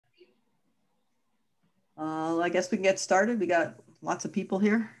I guess we can get started. We got lots of people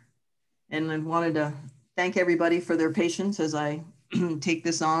here, and I wanted to thank everybody for their patience as I take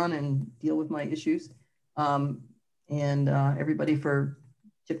this on and deal with my issues, and everybody for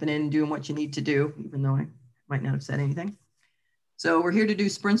chipping in and doing what you need to do, even though I might not have said anything. So we're here to do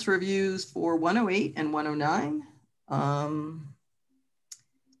sprints reviews for 108 and 109.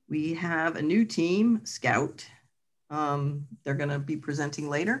 We have a new team, Scout. They're going to be presenting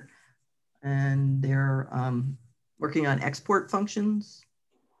later, and they're working on export functions.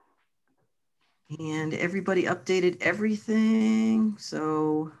 And everybody updated everything.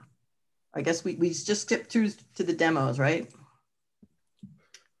 So I guess we just skipped through to the demos, right?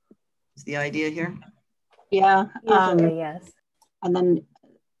 Is the idea here? Yeah. Usually, yes. And then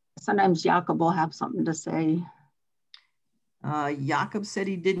sometimes Jakob will have something to say. Jakob said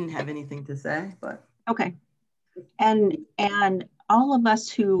he didn't have anything to say, but. Okay. And all of us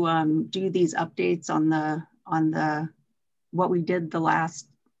who do these updates on the what we did the last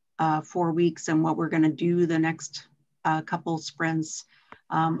 4 weeks and what we're going to do the next couple sprints,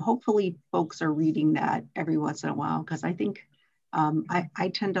 hopefully folks are reading that every once in a while, because I think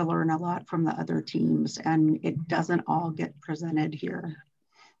I tend to learn a lot from the other teams, and it doesn't all get presented here.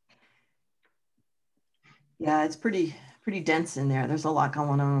 Yeah, it's pretty dense in there. There's a lot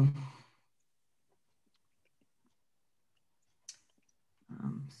going on.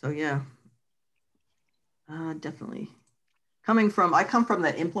 So yeah, definitely. I come from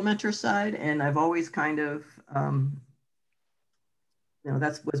the implementer side, and I've always kind of,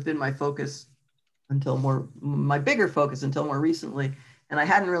 that's what's been my focus my bigger focus until more recently. And I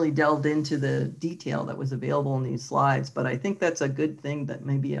hadn't really delved into the detail that was available in these slides, but I think that's a good thing that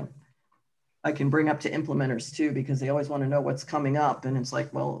maybe I can bring up to implementers too, because they always want to know what's coming up. And it's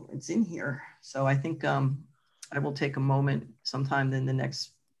like, well, it's in here. So I think I will take a moment sometime in the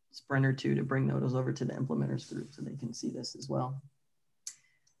next sprint or two to bring those over to the implementers group so they can see this as well.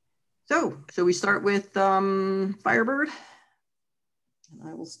 So we start with Firebird. And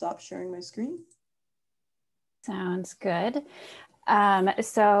I will stop sharing my screen. Sounds good.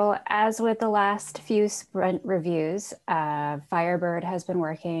 So as with the last few sprint reviews, Firebird has been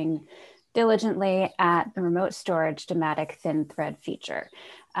working diligently at the remote storage Dematic thin thread feature,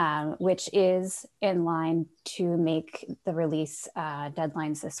 which is in line to make the release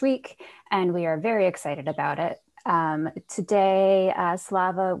deadlines this week. And we are very excited about it. Today,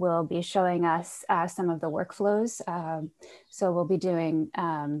 Slava will be showing us some of the workflows. So we'll be doing,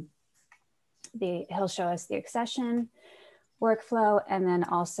 he'll show us the accession workflow, and then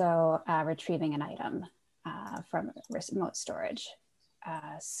also retrieving an item from remote storage.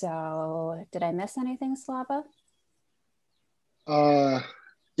 So did I miss anything, Slava?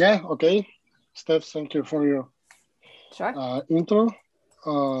 Yeah, okay. Steph, thank you for your intro.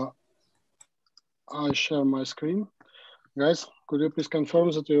 I share my screen. Guys, could you please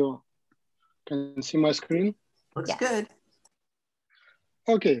confirm that you can see my screen? Looks good.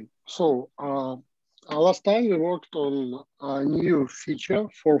 Okay, so last time we worked on a new feature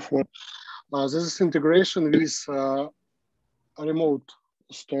for this is integration with remote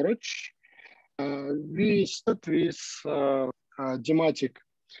storage. We start with Dematic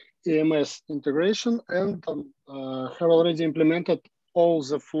EMS integration and have already implemented all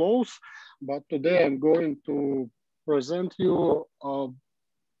the flows, but today I'm going to present you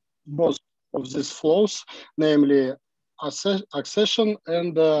both of these flows, namely accession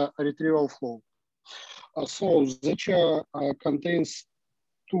and retrieval flow. So the feature contains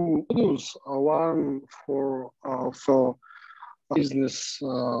two modules, one for business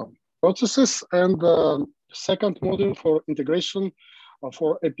processes, and second module for integration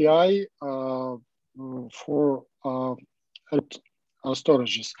for API for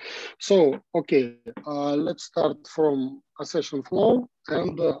storages. So, okay, let's start from accession flow,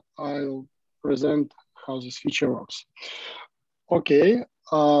 and I'll present how this feature works. Okay,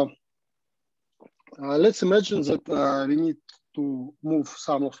 let's imagine that we need to move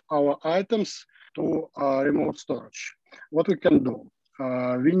some of our items to remote storage. What we can do?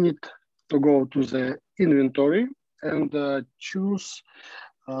 We need to go to the inventory and choose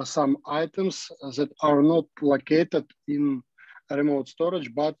some items that are not located in remote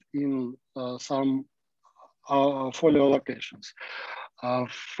storage, but in some FOLIO locations.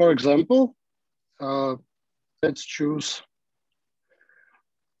 For example, let's choose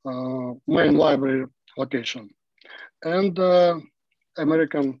main library location and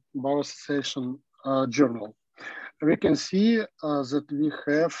American Bar Association journal. We can see that we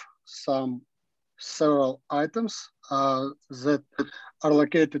have several items that are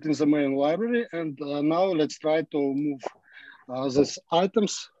located in the main library, and now let's try to move these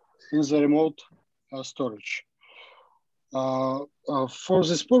items in the remote storage. For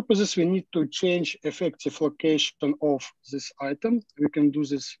these purposes, we need to change effective location of this item. We can do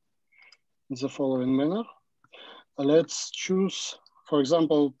this in the following manner. Let's choose, for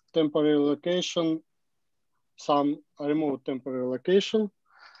example, temporary location, some remote temporary location,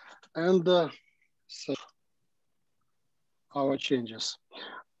 and save our changes.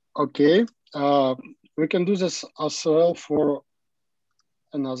 Okay, we can do this as well for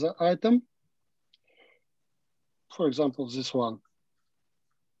another item. For example, this one.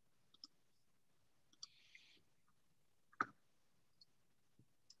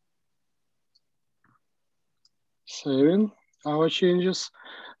 Saving our changes.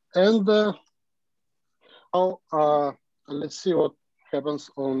 And now let's see what happens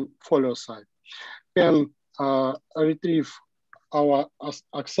on FOLIO side. We can retrieve our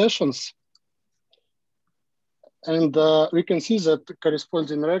accessions, and we can see that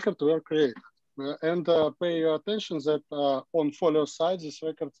corresponding records were created. And pay your attention that on FOLIO side, these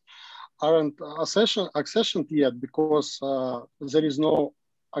records aren't accessioned yet because there is no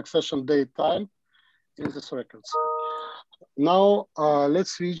accession date time in these records. Now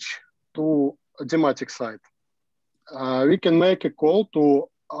let's switch to Dematic side. We can make a call to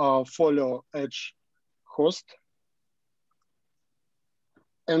FOLIO Edge host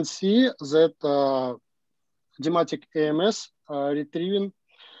and see that Dematic AMS retrieving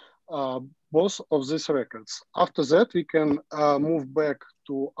both of these records. After that, we can move back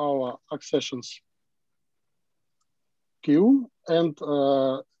to our accessions queue, and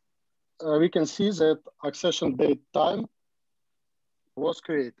we can see that accession date time was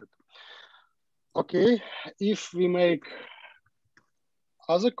created. Okay, if we make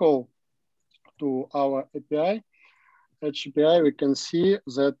other call to our API, HAPI, we can see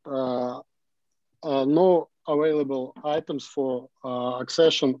that no available items for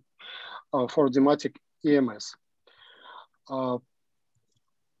accession for Dematic EMS.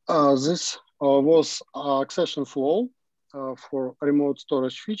 This was accession flow for remote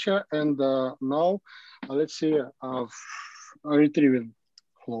storage feature, and now let's see retrieving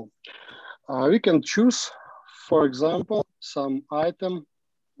flow. We can choose, for example, some item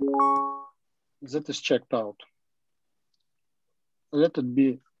that is checked out. Let it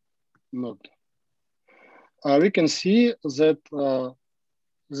be not. We can see that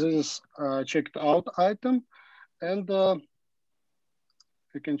this is a checked out item, and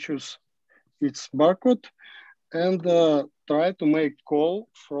we can choose its barcode and try to make call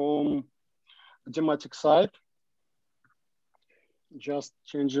from Dematic side, just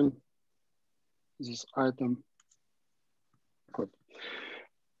changing this item code.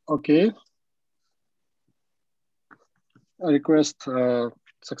 Okay. Request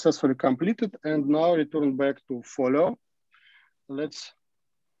successfully completed, and now return back to FOLIO. Let's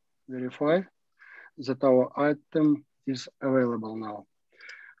verify that our item is available now.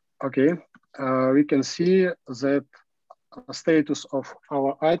 Okay, we can see that status of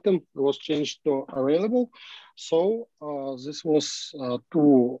our item was changed to available. So this was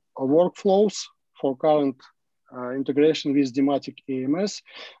two workflows for current integration with Dematic AMS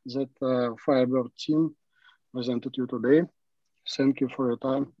that Firebird team presented you today. Thank you for your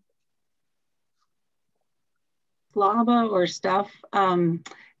time. Slava or Steph,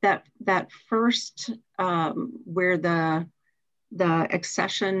 that first where the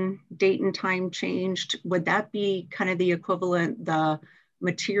accession date and time changed, would that be kind of the equivalent? The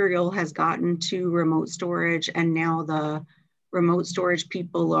material has gotten to remote storage, and now the remote storage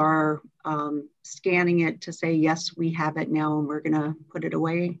people are scanning it to say, yes, we have it now, and we're gonna put it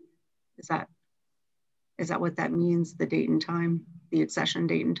away. Is that what that means, the date and time, the accession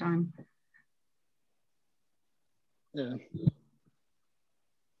date and time? Yeah.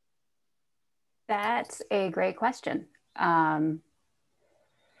 That's a great question.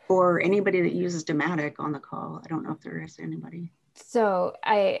 Or anybody that uses Dematic on the call. I don't know if there is anybody. So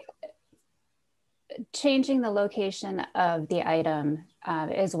changing the location of the item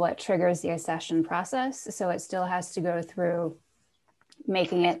is what triggers the accession process. So it still has to go through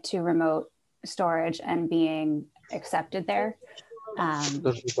making it to remote storage and being accepted there.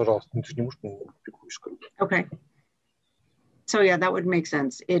 Okay. So yeah, that would make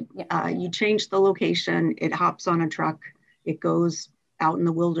sense. You change the location, it hops on a truck, it goes out in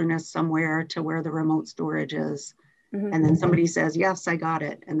the wilderness somewhere to where the remote storage is. Mm-hmm. And then somebody says, yes, I got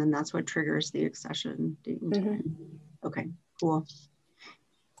it. And then that's what triggers the accession date and time. Mm-hmm. Okay, cool.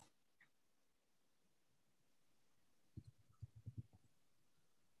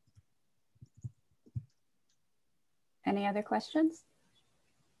 Any other questions?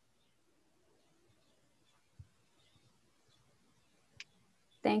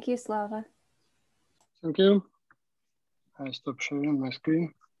 Thank you, Slava. Thank you. I stop sharing my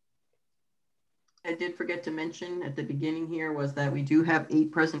screen. I did forget to mention at the beginning here was that we do have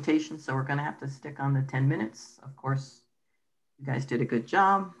 8 presentations, so we're going to have to stick on the 10 minutes. Of course, you guys did a good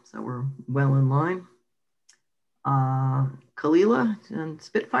job, so we're well in line. Kalila and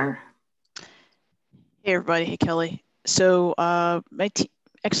Spitfire. Hey everybody, hey Kelly. So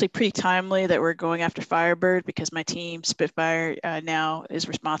actually pretty timely that we're going after Firebird because my team Spitfire now is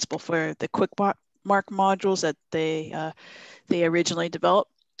responsible for the quick mark modules that they originally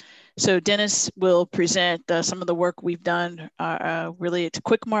developed. So Dennis will present some of the work we've done related to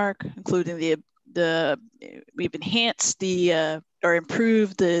quick mark, including we've enhanced or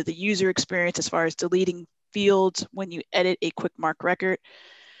improved the user experience as far as deleting fields when you edit a quick mark record.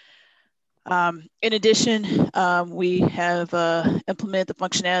 In addition, we have implemented the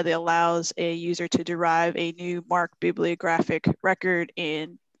functionality that allows a user to derive a new mark bibliographic record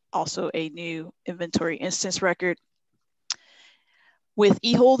and also a new inventory instance record. With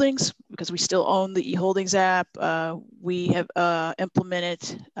eHoldings, because we still own the eHoldings app, we have implemented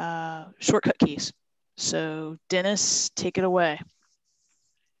shortcut keys. So Dennis, take it away.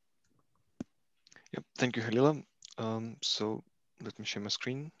 Yep, thank you, Halila. So let me share my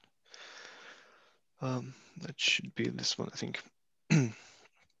screen. That should be this one, I think.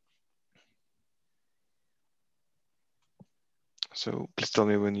 So please tell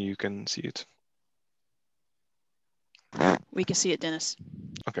me when you can see it. We can see it, Dennis.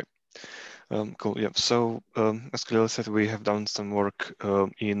 Okay, cool. Yeah. So as Kalila said, we have done some work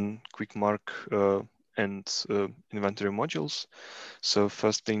in quick mark and inventory modules. So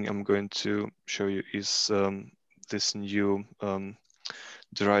first thing I'm going to show you is this new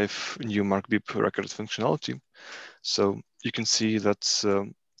derive new mark bib record functionality. So you can see that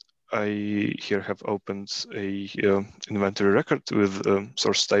I here have opened a inventory record with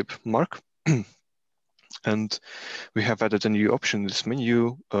source type mark. And we have added a new option in this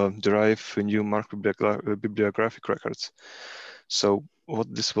menu, derive a new mark bibliographic records. So what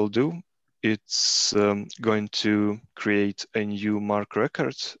this will do, it's going to create a new mark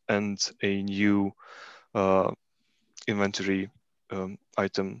record and a new inventory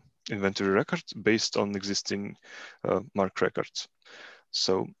item inventory record based on existing mark records.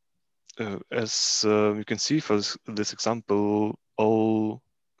 So as you can see for this example,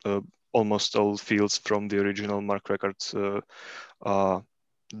 almost all fields from the original mark records are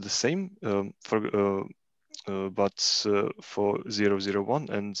the same, but for 001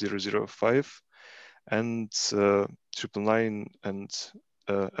 and 005 and 999 and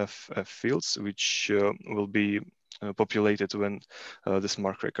FF fields, which will be populated when this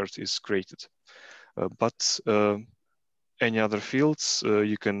mark record is created. But any other fields,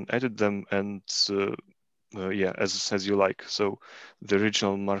 you can edit them and yeah, as you like. So the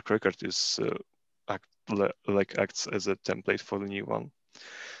original mark record is acts as a template for the new one.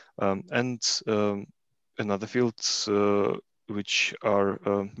 Another fields which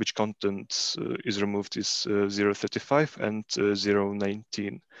content is removed is 035 and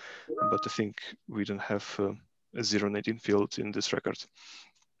 019. But I think we don't have a 019 field in this record.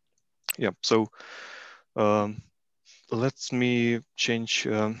 Yeah, so let me change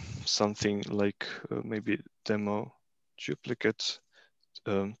something like maybe demo duplicate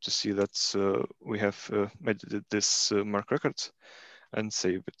to see that we have edited this mark record and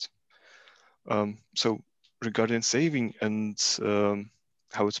save it. So regarding saving and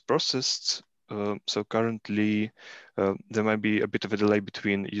how it's processed, so currently there might be a bit of a delay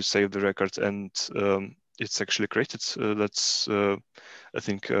between you save the record and it's actually created. That's I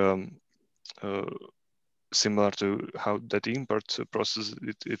think similar to how that import process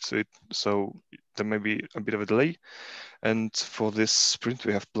so there may be a bit of a delay. And for this sprint,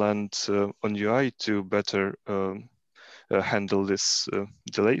 we have planned on UI to better handle this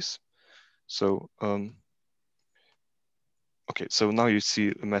delays. So okay, so now you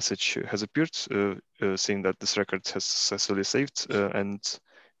see a message has appeared saying that this record has successfully saved and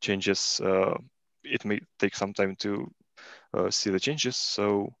changes. It may take some time to see the changes.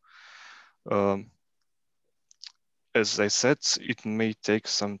 So as I said, it may take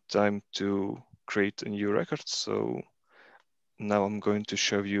some time to create a new record. So now I'm going to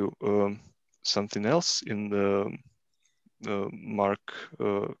show you something else in the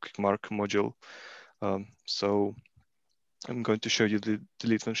quick mark module. So I'm going to show you the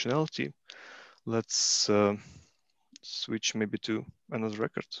delete functionality. Let's switch maybe to another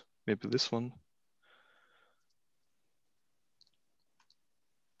record, maybe this one.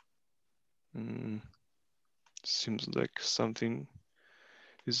 Seems like something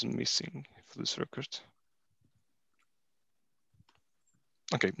is missing for this record.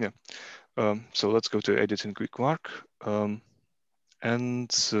 Okay, yeah. So let's go to edit in Quick Mark.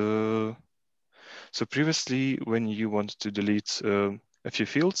 So previously, when you wanted to delete a few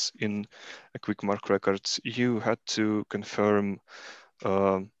fields in a Quick Mark record, you had to confirm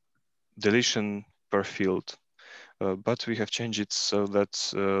deletion per field. But we have changed it so that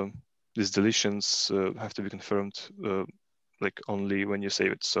these deletions have to be confirmed like only when you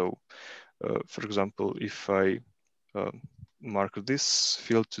save it. So for example, if I mark this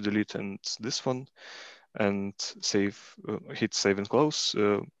field to delete and this one, and hit save and close,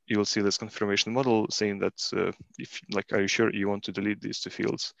 you will see this confirmation model saying that if like, are you sure you want to delete these two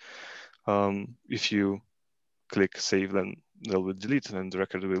fields? If you click save, then they'll be deleted and the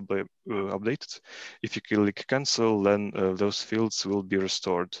record will be updated. If you click cancel, then those fields will be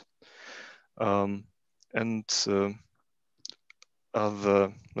restored.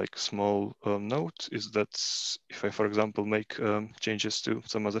 Other like small note is that if I, for example, make changes to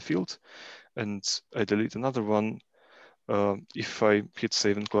some other field and I delete another one, if I hit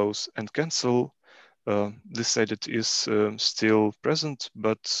save and close and cancel, this edit is still present,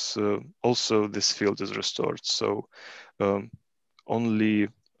 but also this field is restored. So only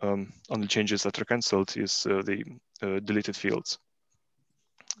changes that are cancelled is the deleted fields.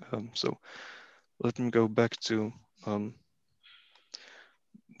 So let me go back to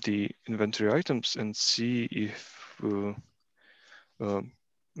the inventory items and see if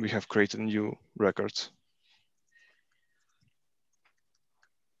we have created a new record.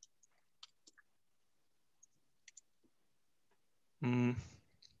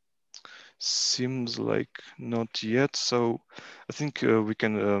 Seems like not yet. So I think we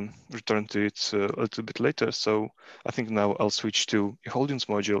can return to it a little bit later. So I think now I'll switch to a holdings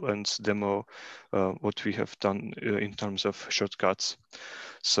module and demo what we have done in terms of shortcuts.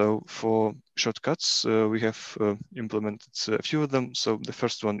 So for shortcuts, we have implemented a few of them. So the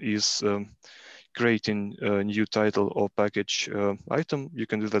first one is creating a new title or package item. You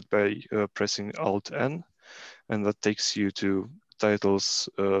can do that by pressing Alt-N, and that takes you to titles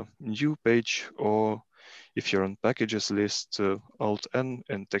new page, or if you're on packages list, Alt-N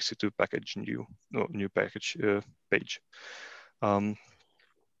and takes you to package new package page.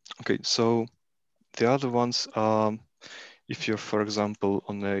 Okay, so the other ones are, if you're, for example,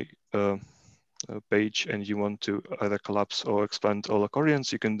 on a page and you want to either collapse or expand all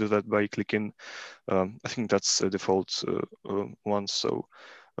accordions, you can do that by clicking, I think that's a default one. So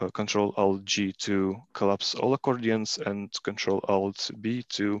Control-Alt-G to collapse all accordions and Control-Alt-B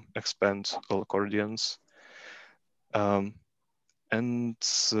to expand all accordions. And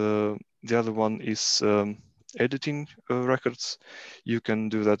the other one is editing records. You can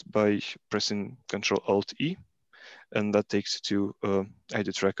do that by pressing Control-Alt-E, and that takes you to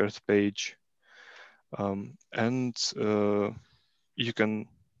edit record page. And you can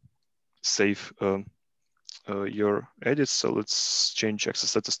save your edits. So let's change access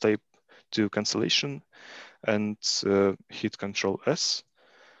status type to cancellation and hit Control-S,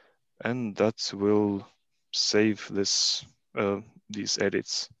 and that will save this these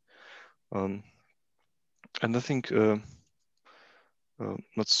edits. And I think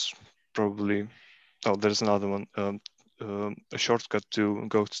that's probably, oh, there's another one, a shortcut to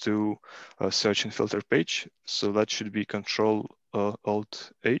go to search and filter page. So that should be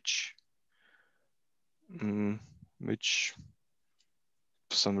Control-Alt-H, which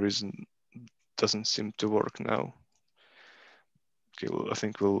for some reason doesn't seem to work now. Okay, well, I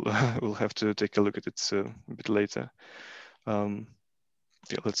think we'll we'll have to take a look at it a bit later.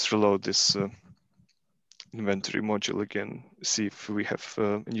 Yeah, let's reload this inventory module again, see if we have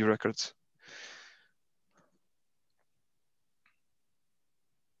new records.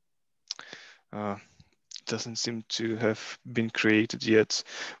 Doesn't seem to have been created yet,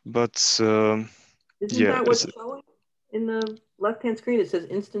 but Isn't yeah, that what's showing in the left-hand screen? It says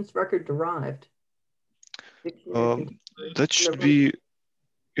instance record derived. That should be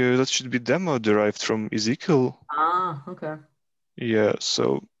demo derived from Ezekiel. Ah, okay. Yeah,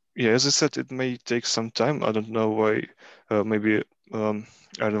 so yeah, as I said, it may take some time. I don't know why. Maybe our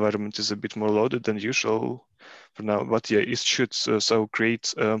environment is a bit more loaded than usual for now, but yeah, it should so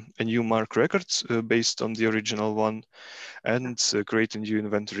create a new mark records based on the original one, and create a new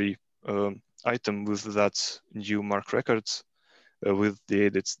inventory item with that new mark records with the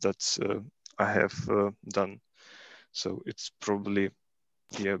edits that I have done. So it's probably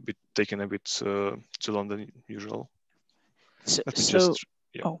taken a bit too long than usual.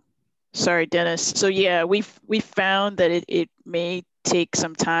 Oh, sorry, Dennis. So yeah, we found that it may take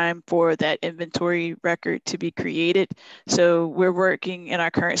some time for that inventory record to be created. So we're working in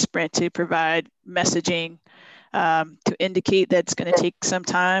our current sprint to provide messaging to indicate that it's going to take some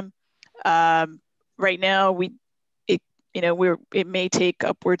time. Right now, it may take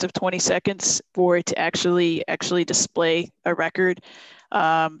upwards of 20 seconds for it to actually display a record.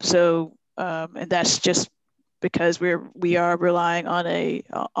 And that's just because we are relying on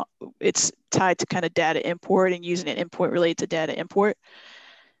it's tied to kind of data import and using an endpoint related to data import.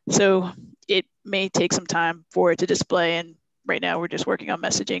 So it may take some time for it to display. And right now we're just working on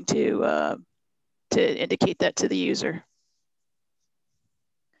messaging to indicate that to the user.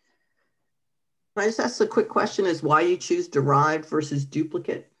 Can I just ask a quick question is why you choose derived versus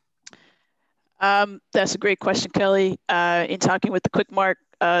duplicate? That's a great question, Kelly. In talking with the QuickMark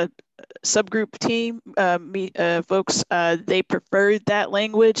subgroup team, folks, they preferred that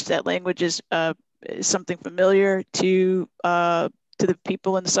language. That language is something familiar to the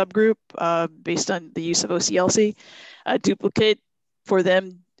people in the subgroup based on the use of OCLC. Duplicate for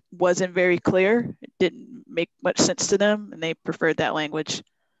them wasn't very clear. It didn't make much sense to them, and they preferred that language.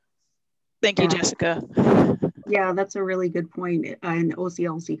 Thank you, Jessica. Yeah, that's a really good point. And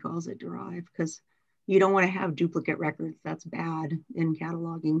OCLC calls it derived because you don't want to have duplicate records. That's bad in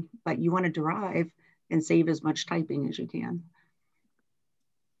cataloging, but you want to derive and save as much typing as you can.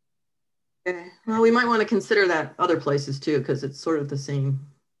 Okay. Well, we might want to consider that other places too, because it's sort of the same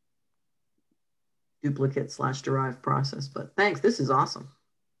duplicate/derived process. But thanks, this is awesome.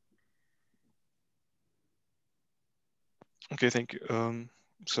 Okay, thank you.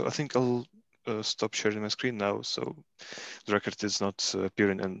 So I think I'll stop sharing my screen now. So the record is not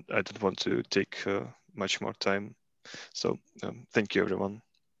appearing, and I don't want to take much more time. So thank you, everyone.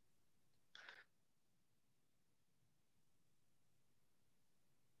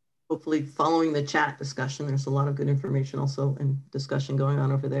 Hopefully following the chat discussion, there's a lot of good information also and discussion going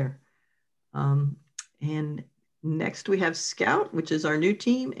on over there. And next we have Scout, which is our new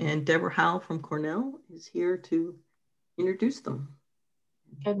team, and Deborah Howell from Cornell is here to introduce them.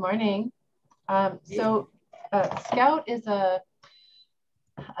 Good morning. Scout is a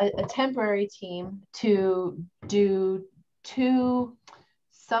temporary team to do 2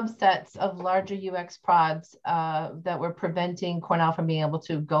 subsets of larger UX prods that were preventing Cornell from being able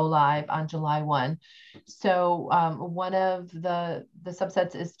to go live on July 1. So one of the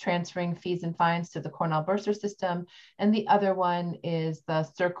subsets is transferring fees and fines to the Cornell Bursar system, and the other one is the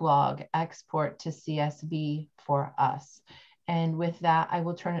CircLog export to CSV for us. And with that, I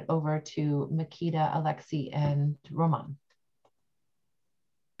will turn it over to Makita, Alexi, and Roman.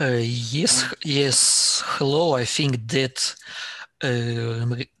 Yes. Hello. I think that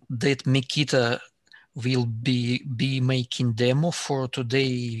that Mikita will be making demo for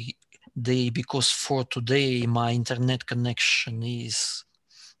today, because for today my internet connection is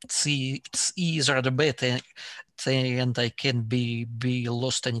it's rather bad, and I can be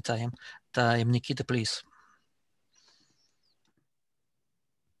lost anytime. Nikita, please.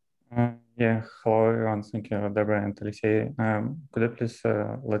 Yeah, hello everyone. Thank you, Deborah and Alexei. Could you please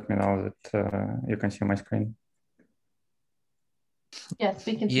let me know that you can see my screen? Yes,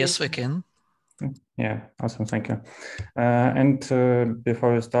 we can see. Yes, we can. Yeah, awesome. Thank you. And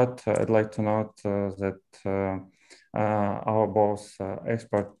before we start, I'd like to note that our both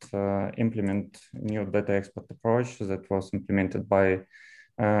expert implement new data export approach that was implemented by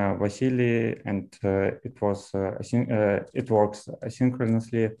Vasily, and it works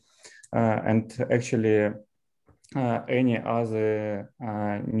asynchronously. And actually, any other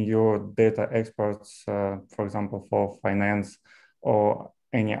new data exports, for example, for finance or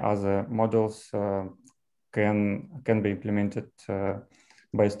any other models, can be implemented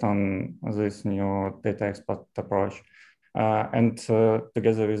based on this new data export approach. And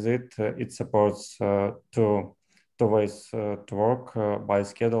together with it, it supports two ways to work by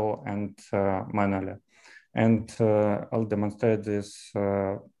schedule and manually. And I'll demonstrate this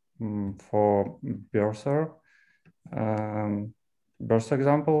for Bursar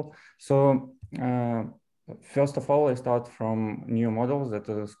example. So first of all, I start from new model that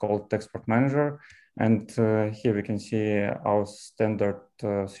is called Export Manager. And here we can see our standard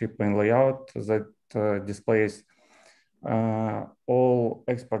 3-pane layout that displays all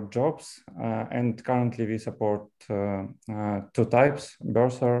export jobs. And currently we support 2 types,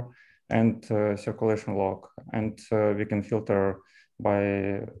 Bursar and circulation log. And we can filter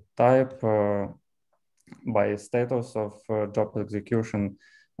by type, by status of job execution,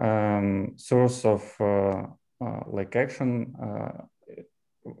 source of like action,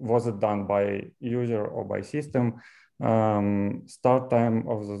 was it done by user or by system, start time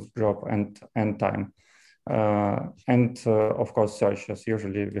of the job, and end time. And of course, search as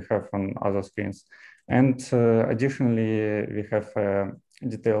usually we have on other screens. And additionally, we have a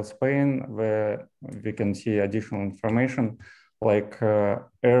details pane where we can see additional information like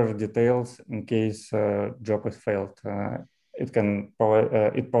error details in case job is failed. It can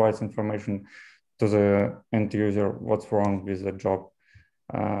provide it provides information to the end user what's wrong with the job,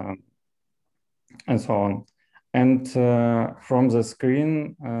 and so on. And from the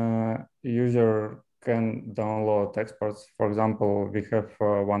screen, user can download exports. For example, we have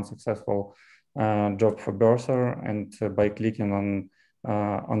one successful job for Bursar, and by clicking on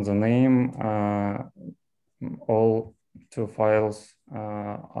the name, all 2 files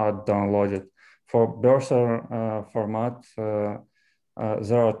are downloaded. For Bursar format,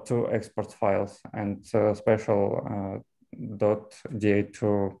 there are 2 export files and special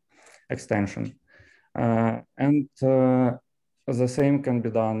 .da2 extension. And the same can be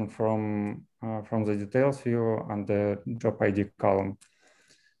done from the details view and the job ID column.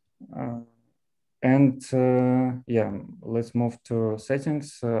 Yeah, let's move to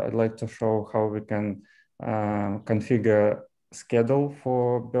settings. I'd like to show how we can configure schedule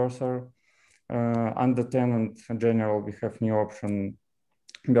for Bursar. Under tenant general, we have new option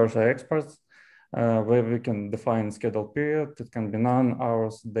Bursar exports, where we can define schedule period. It can be none,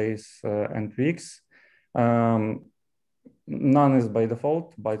 hours, days, and weeks. None is by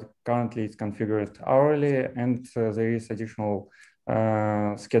default, but currently it's configured hourly, and there is additional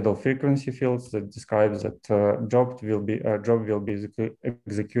schedule frequency fields that describes that job will be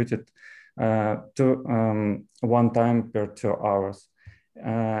executed to 1 time per 2 hours.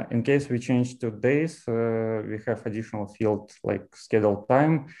 In case we change to days, we have additional field like scheduled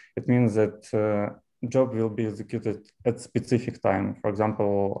time. It means that job will be executed at specific time. For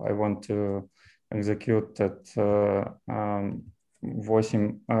example, I want to execute at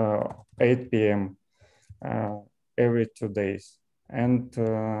 8 p.m. Every 2 days. And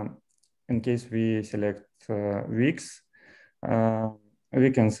in case we select weeks,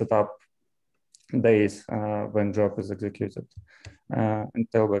 we can set up days when job is executed, and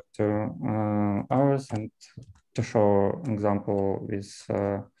tell back to hours, and to show an example with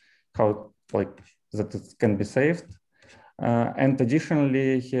how like that it can be saved. And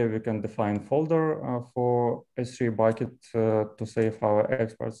additionally, here we can define folder for S3 bucket to save our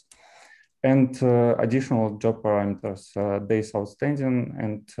exports, and additional job parameters, days outstanding,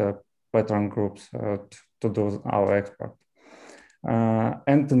 and pattern groups to do our export.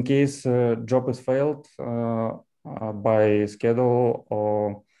 And in case job is failed by schedule,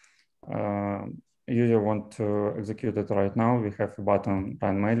 or user want to execute it right now, we have a button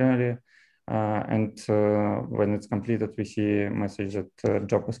run manually. And when it's completed, we see a message that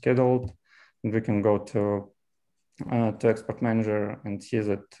job is scheduled. And we can go to Export Manager and see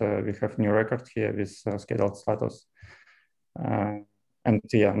that we have new record here with scheduled status. And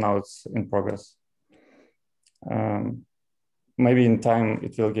yeah, now it's in progress. Maybe in time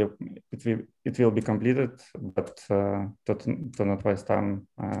it will be completed, but to not waste time,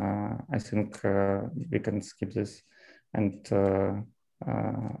 I think we can skip this and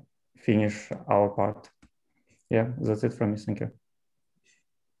finish our part. Yeah, that's it from me. Thank you.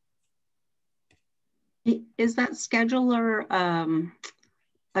 Is that scheduler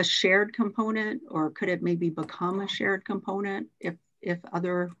a shared component, or could it maybe become a shared component if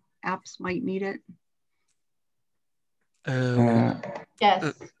other apps might need it?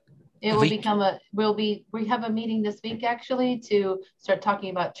 Yes, it will become a. We have a meeting this week actually to start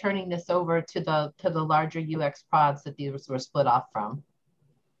talking about turning this over to the larger UX pods that these were split off from.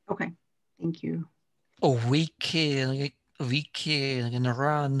 Okay, thank you. Oh, we can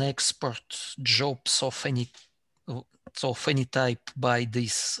run export jobs of any type by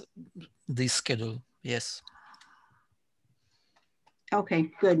this schedule. Yes. Okay,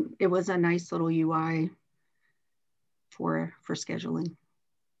 good. It was a nice little UI for scheduling.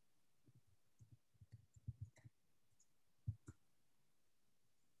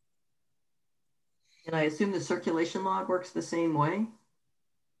 And I assume the circulation log works the same way?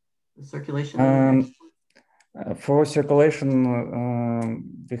 The circulation for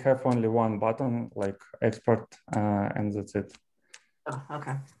circulation, we have only one button, like export, and that's it. Oh,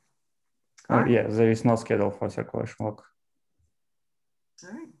 okay. Yeah, there is no schedule for circulation log.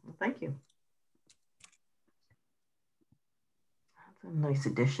 All right, well, thank you. That's a nice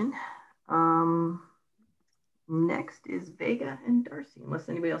addition. Next is Vega and Darcy, unless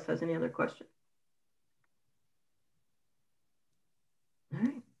anybody else has any other questions. All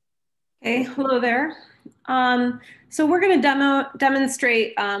right. Hey, hello there. So we're going to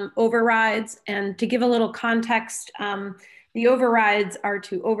demonstrate overrides, and to give a little context, the overrides are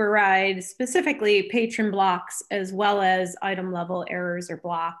to override specifically patron blocks as well as item level errors or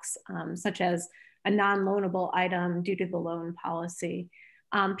blocks, such as a non-loanable item due to the loan policy.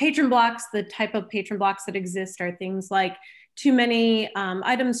 Patron blocks, the type of patron blocks that exist are things like too many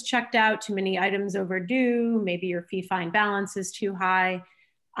items checked out, too many items overdue, maybe your fee fine balance is too high.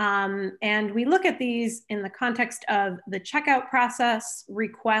 And we look at these in the context of the checkout process,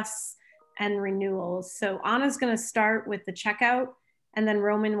 requests, and renewals. So Anna's going to start with the checkout, and then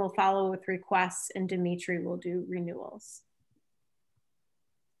Roman will follow with requests, and Dimitri will do renewals.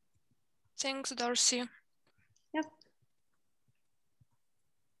 Thanks, Darcy. Yep.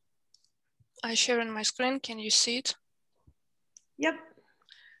 I share my screen. Can you see it? Yep.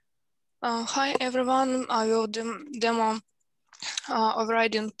 Hi, everyone. I will demo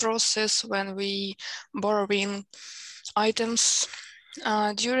overriding process when we borrowing items.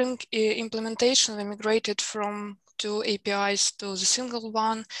 During implementation, we migrated from 2 APIs to the single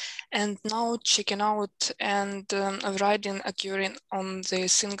one, and now checking out and overriding occurring on the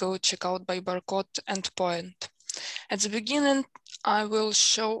single checkout by barcode endpoint. At the beginning, I will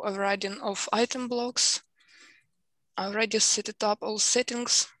show overriding of item blocks. I already set it up all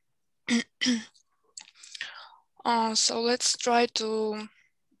settings. So let's try to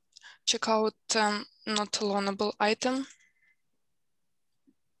check out not loanable item.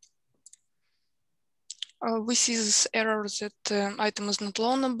 We see this error that item is not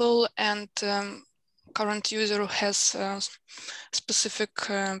loanable, and current user has specific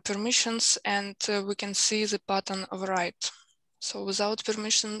permissions, and we can see the button override. So without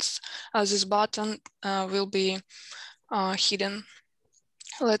permissions, this button will be hidden.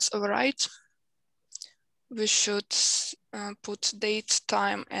 Let's override. We should put date,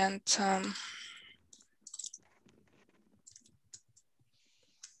 time, and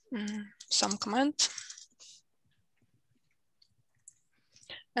some comment.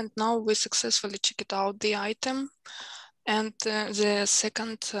 And now we successfully checked out the item. And the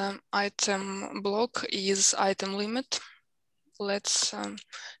second item block is item limit. Let's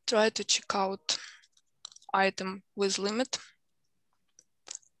try to check out item with limit.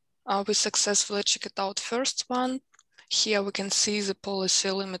 We successfully checked out first one. Here we can see the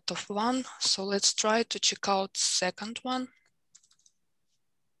policy limit of 1. So let's try to check out second one.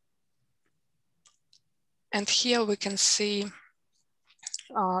 And here we can see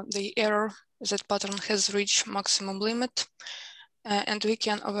the error that pattern has reached maximum limit, and we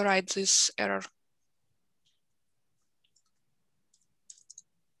can override this error.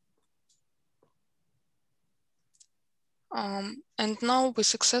 And now we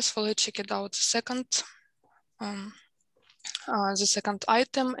successfully checked out the second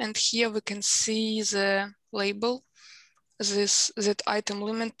item, and here we can see the label. That item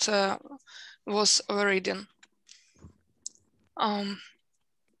limit was overridden.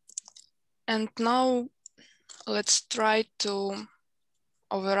 And now let's try to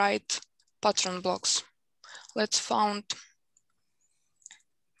override pattern blocks. Let's find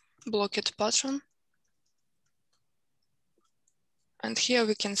blocked pattern. And here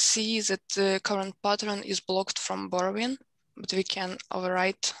we can see that the current pattern is blocked from borrowing, but we can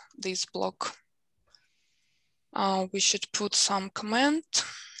override this block. We should put some comment.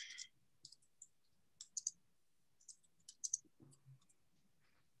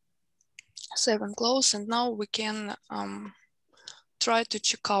 Save and close, and now we can try to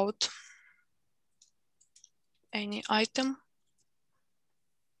check out any item.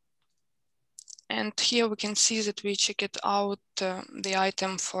 And here we can see that we checked out the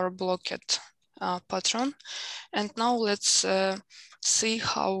item for blocked pattern. And now let's see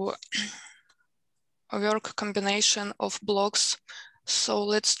how work combination of blocks. So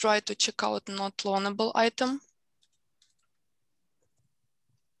let's try to check out not loanable item.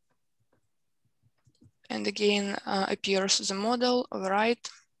 And again, appears the model, override.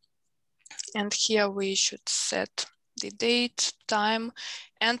 And here we should set the date, time,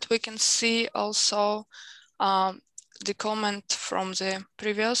 and we can see also the comment from the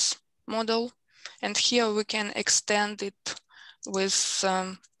previous model. And here we can extend it with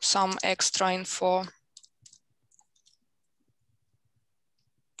some extra info.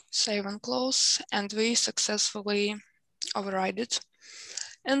 Save and close, and we successfully override it.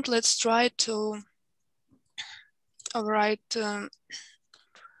 And let's try to override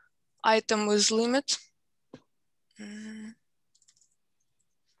item with limit.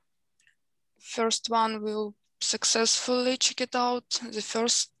 First one will successfully check it out, the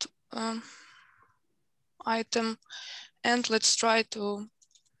first item. And let's try to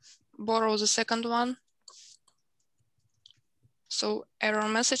borrow the second one. So error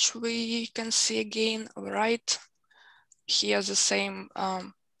message we can see again, override. Here the same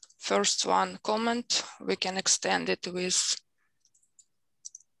first one comment, we can extend it with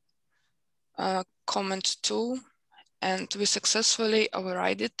comment 2, and we successfully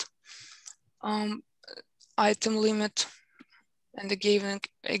override it. Item limit, And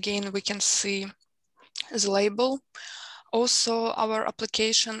again, we can see the label. Also, our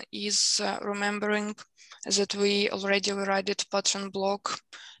application is remembering that we already overridden pattern block,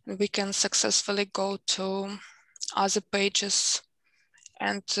 and we can successfully go to other pages,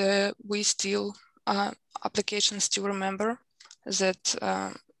 and we still, application still remember that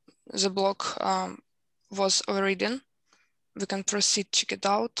the block was overridden. We can proceed, check it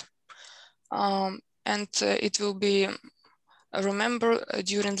out, and it will be remembered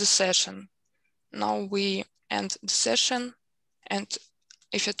during the session. Now we end the session, and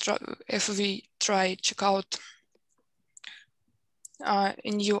if we try check out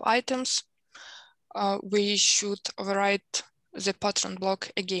new items, we should overwrite the pattern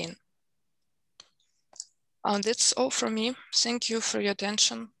block again. That's all from me. Thank you for your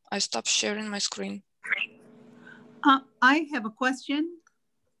attention. I stop sharing my screen. I have a question.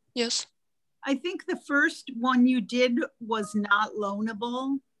 Yes. I think the first one you did was not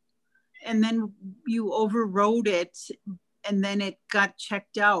loanable, and then you overrode it, and then it got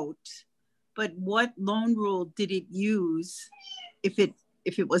checked out. But what loan rule did it use if it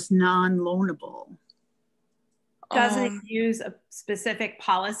was non-loanable? Doesn't use a specific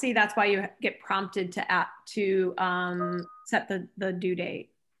policy. That's why you get prompted to set the due date.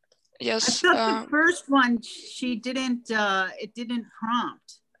 Yes. I thought the first one she didn't. It didn't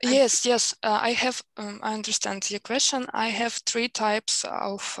prompt. Yes, yes. I have. I understand your question. I have 3 types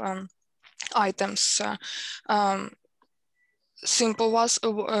of items. Simple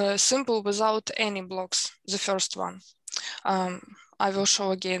without any blocks. The first one. I will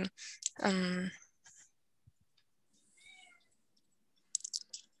show again.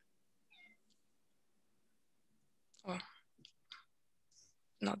 Oh,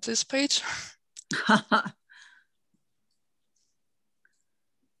 not this page.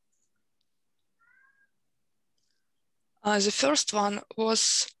 The first one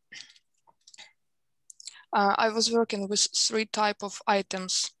was, I was working with 3 types of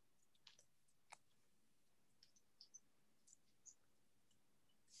items.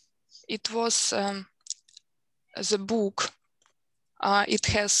 It was the book. It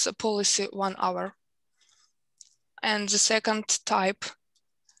has a policy 1 hour. And the second type,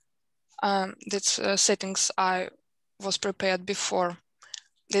 that's settings I was prepared before.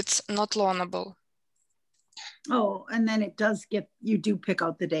 It's not loanable. Oh, and then it does get, you do pick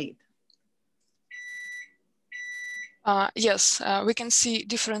out the date. Yes, we can see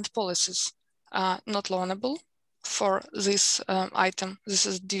different policies. Not loanable for this item. This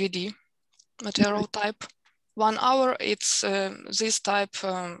is DVD material type. 1 hour, it's this type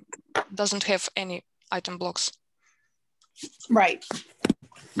doesn't have any item blocks. Right.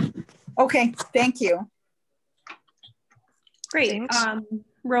 Okay, thank you. Great.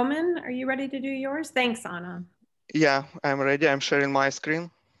 Roman, are you ready to do yours? Thanks, Anna. Yeah, I'm ready. I'm sharing my screen.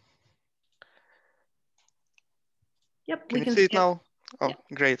 Yep, Can you see it now? Oh, yep.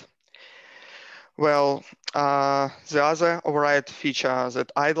 Great. Well, the other override feature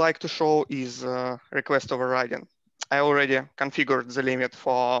that I'd like to show is request overriding. I already configured the limit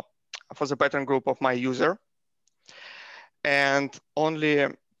for the pattern group of my user, and only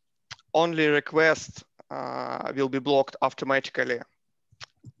requests will be blocked automatically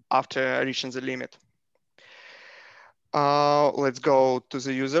after reaching the limit. Let's go to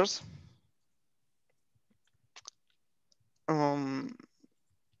the users.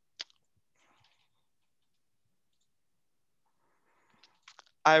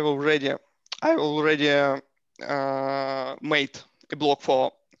 I already made a block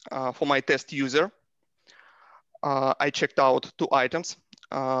for my test user. I checked out 2 items,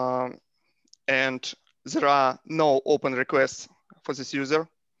 and there are no open requests for this user.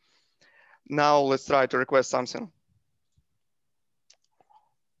 Now let's try to request something.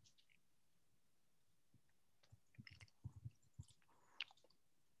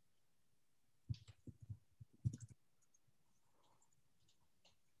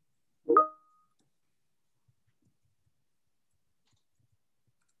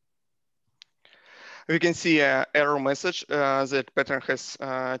 We can see an error message that pattern has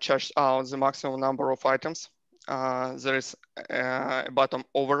charged out the maximum number of items. There is a button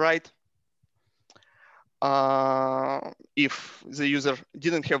override. If the user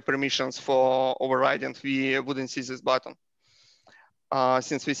didn't have permissions for overriding, we wouldn't see this button.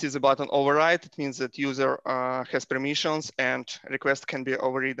 Since we see the button override, it means that user has permissions and request can be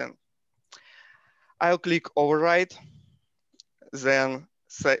overridden. I'll click override, then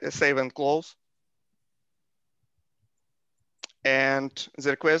save and close. And the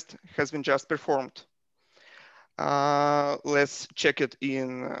request has been just performed. Let's check it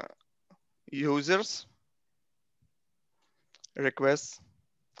in users. requests.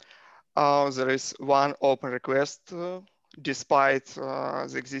 There is one open request despite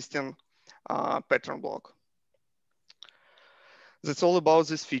the existing pattern block. That's all about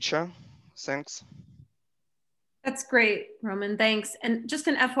this feature. Thanks. That's great, Roman, thanks. And just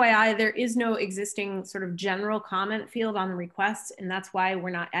an FYI, there is no existing sort of general comment field on the requests, and that's why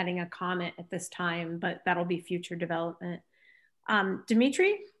we're not adding a comment at this time, but that'll be future development.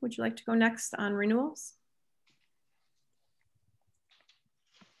 Dimitri, would you like to go next on renewals?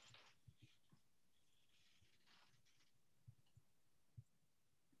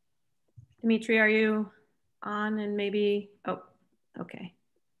 Dimitri, are you on? And maybe, oh, okay.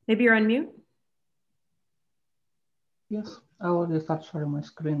 Maybe you're on mute? Yes, I already start sharing my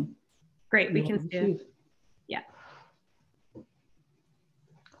screen. Great, we can see it. Yeah.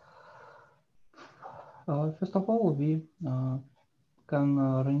 First of all, we can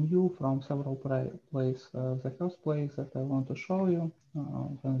renew from several places. The first place that I want to show you,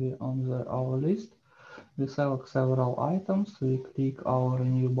 when we on our list, we select several items. We click our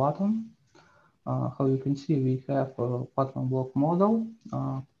renew button. How you can see, we have a pattern block model.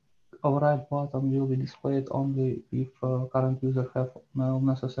 Override button will be displayed only if current user have no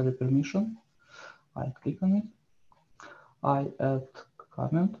necessary permission. I click on it. I add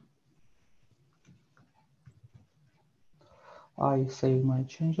comment. I save my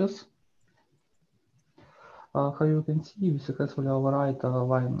changes. How you can see, we successfully override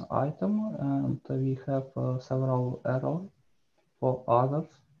one item, and we have several errors for others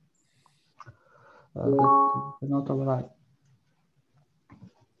that we cannot override.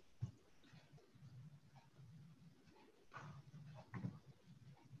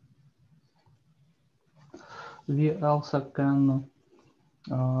 We also can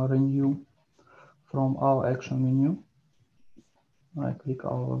renew from our action menu. I click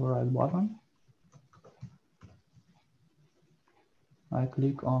our override button. I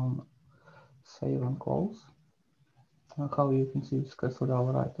click on save and close. How you can see, successfully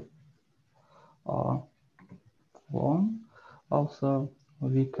override loan. Also,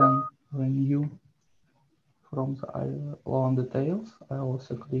 we can renew from the loan details. I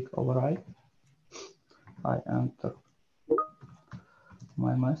also click override. I enter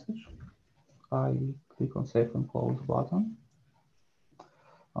my message. I click on save and close button.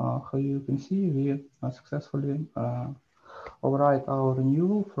 How you can see, we successfully override our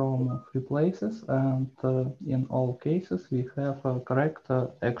renewal from 3 places, and in all cases we have a correct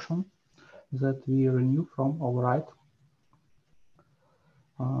action that we renew from override.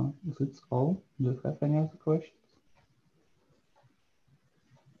 That's all. Do you have any other questions?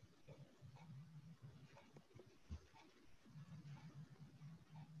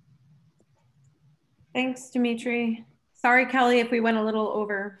 Thanks, Dimitri. Sorry, Kelly, if we went a little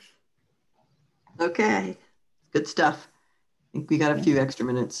over. Okay, good stuff. I think we got a few extra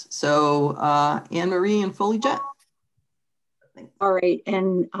minutes. So Anne-Marie and FOLIO. All right,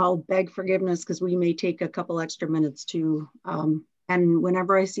 and I'll beg forgiveness because we may take a couple extra minutes too. And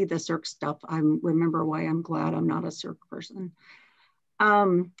whenever I see the Circ stuff, I remember why I'm glad I'm not a Circ person.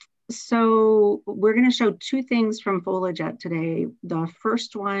 So we're going to show 2 things from FoliJet today. The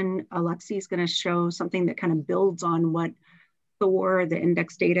first one, Alexi is going to show something that kind of builds on what Thor, the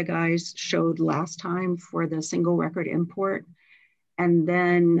index data guys, showed last time for the single record import. And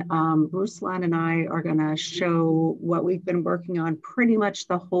then Ruslan and I are going to show what we've been working on pretty much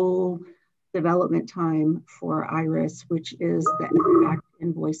the whole development time for IRIS, which is the impact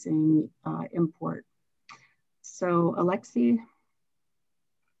invoicing import. So Alexi.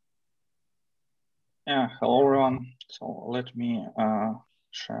 Yeah, hello everyone. So let me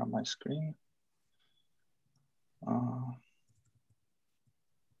share my screen.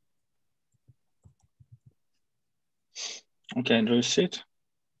 Okay, do you see it?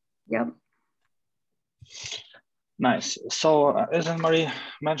 Yep. Nice. So as Anne-Marie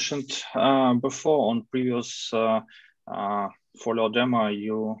mentioned before on previous FOLIO demo,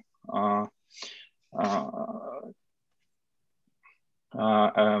 you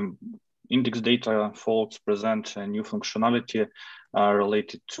index data folks present a new functionality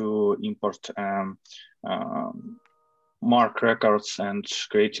related to import mark records and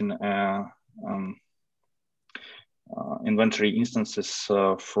creating inventory instances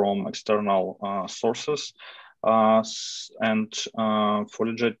from external sources. And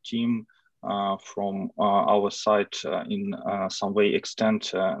FoliJet team from our side in some way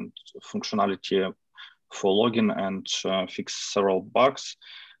extend functionality for login and fix several bugs.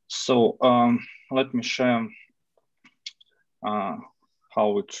 So let me share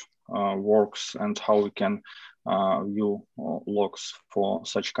how it works and how we can view logs for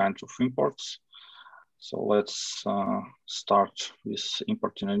such kind of imports. So let's start with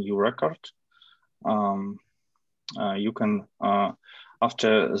importing a new record. You can,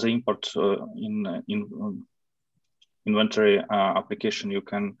 after the import in inventory application, you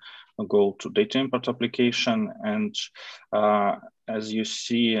can go to data import application, and as you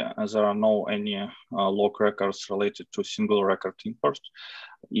see, there are no any log records related to single record import.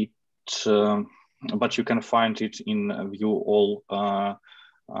 But you can find it in view all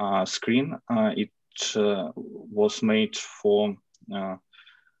screen. It was made for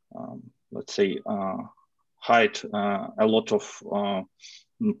let's say hide a lot of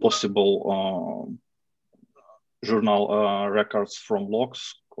possible journal records from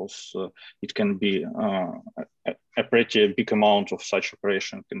logs, because it can be a pretty big amount of such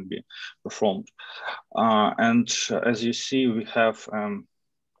operation can be performed. And as you see, we have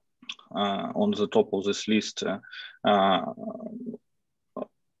on the top of this list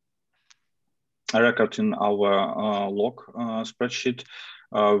a record in our log spreadsheet.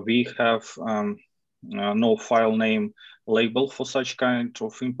 We have no file name label for such kind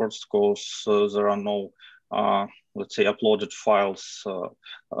of imports, because there are no let's say uploaded files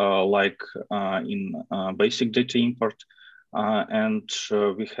like in basic data import, and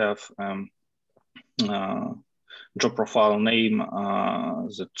we have job profile name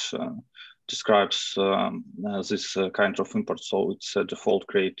that describes this kind of import, so it's a default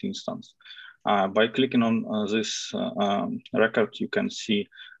create instance. By clicking on this record, you can see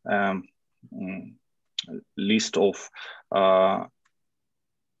list of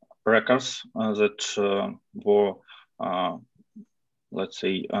records that were, let's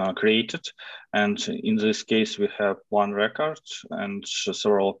say, created. And in this case, we have one record and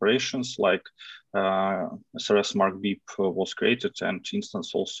several operations, like SRS mark beep was created and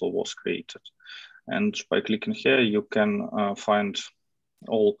instance also was created. And by clicking here, you can find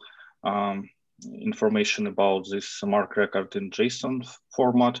all information about this mark record in JSON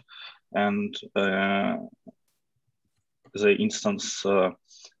format, and the instance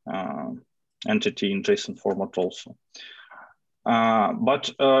entity in JSON format also.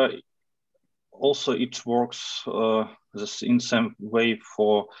 But also it works this in same way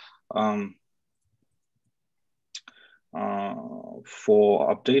for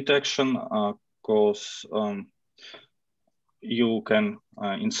update action, because you can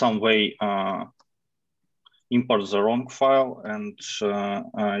in some way import the wrong file and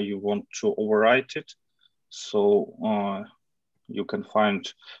you want to overwrite it. So you can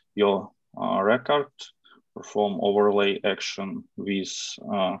find your record, perform overlay action with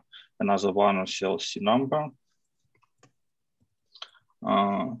another one or CLC number.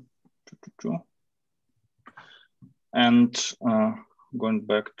 And going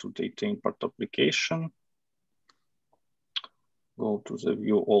back to data import application, go to the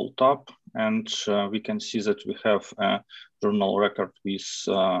view all tab, and we can see that we have a journal record with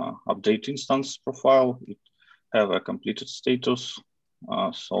update instance profile. It have a completed status.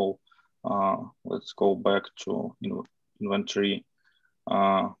 So let's go back to inventory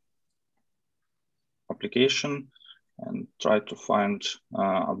application and try to find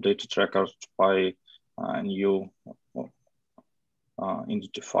updated record by a new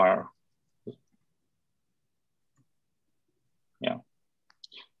identifier. Yeah,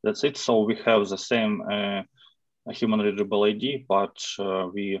 that's it. So we have the same human readable ID, but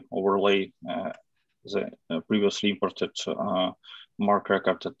we overlay the previously imported mark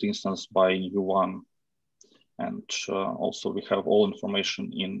record at instance by new one. And also we have all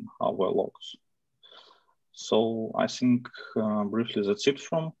information in our logs. So I think briefly that's it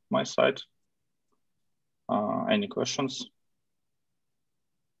from my side. Any questions?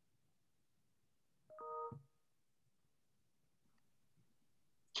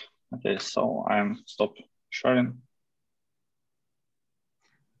 Okay, so I'm stop sharing.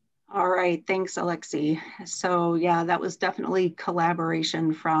 All right, thanks, Alexei. So yeah, that was definitely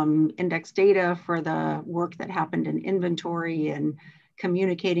collaboration from Index Data for the work that happened in inventory and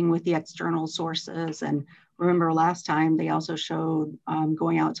communicating with the external sources. And remember last time they also showed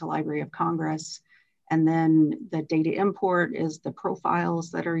going out to Library of Congress. And then the data import is the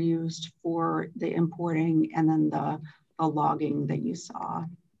profiles that are used for the importing, and then the logging that you saw.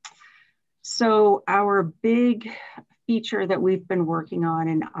 So our big feature that we've been working on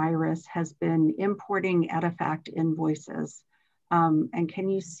in Iris has been importing Edifact invoices. And can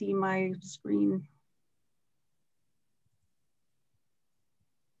you see my screen?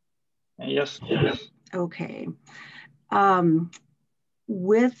 Yes. Okay.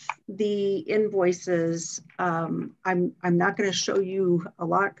 With the invoices, I'm not going to show you a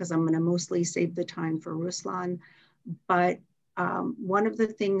lot because I'm going to mostly save the time for Ruslan, but one of the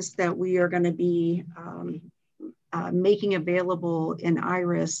things that we are going to be making available in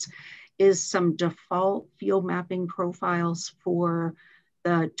Iris is some default field mapping profiles for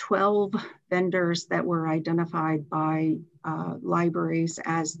the 12 vendors that were identified by libraries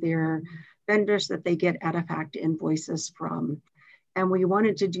as their vendors that they get Edifact invoices from. And we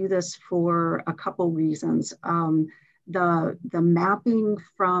wanted to do this for a couple reasons. The mapping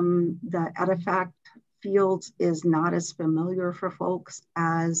from the Edifact fields is not as familiar for folks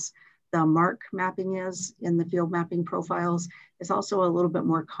as the MARC mapping is in the field mapping profiles. It's also a little bit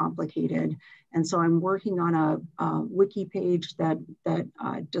more complicated. And so I'm working on a wiki page that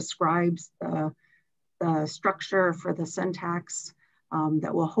describes the structure for the syntax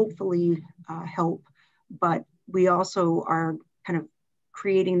that will hopefully help. But we also are kind of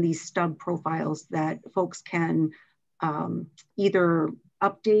creating these stub profiles that folks can either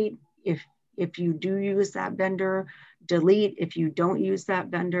update if you do use that vendor, delete if you don't use that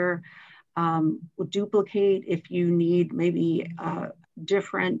vendor, duplicate if you need maybe a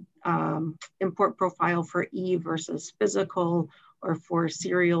different import profile for E versus physical or for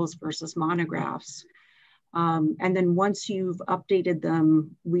serials versus monographs. And then once you've updated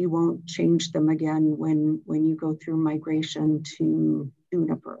them, we won't change them again when you go through migration to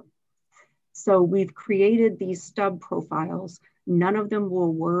Juniper. So we've created these stub profiles. None of them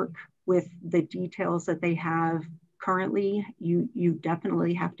will work with the details that they have currently. You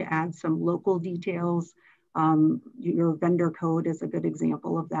definitely have to add some local details. Your vendor code is a good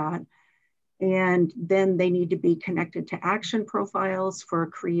example of that. And then they need to be connected to action profiles for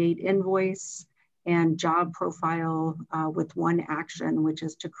create invoice and job profile with one action, which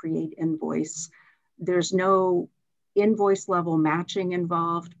is to create invoice. There's no invoice level matching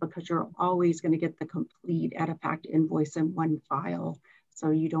involved because you're always going to get the complete Edifact invoice in one file. So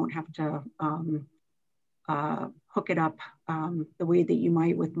you don't have to hook it up the way that you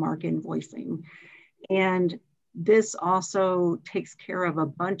might with MARC invoicing. And this also takes care of a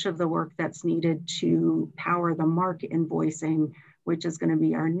bunch of the work that's needed to power the MARC invoicing, which is going to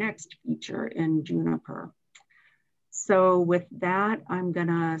be our next feature in Juniper. So with that, I'm going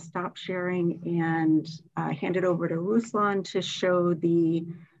to stop sharing and hand it over to Ruslan to show the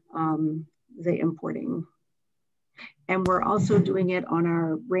importing. And we're also doing it on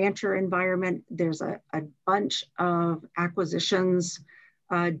our Rancher environment. There's a bunch of acquisitions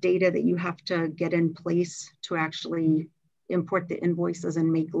data that you have to get in place to actually import the invoices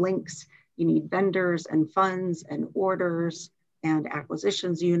and make links. You need vendors and funds and orders and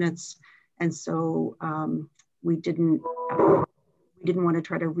acquisitions units. And so we didn't want to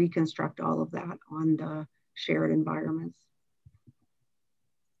try to reconstruct all of that on the shared environments.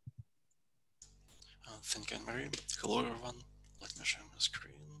 Thank you, Anne-Marie. Hello, everyone. Let me share my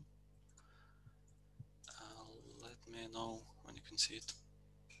screen. Let me know when you can see it.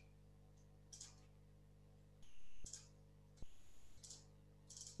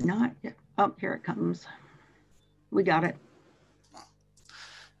 Not yet. Oh, here it comes. We got it. Oh,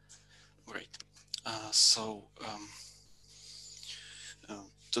 great.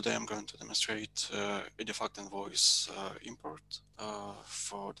 Today I'm going to demonstrate Edifact invoice import.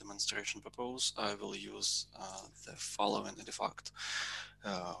 For demonstration purpose, I will use the following Edifact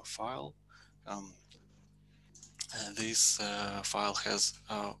file. This file has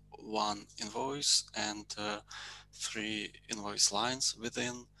one invoice and 3 invoice lines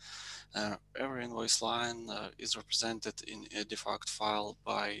within. Every invoice line is represented in a Edifact file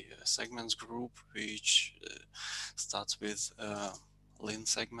by a segments group, which starts with line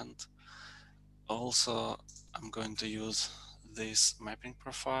segment. Also, I'm going to use this mapping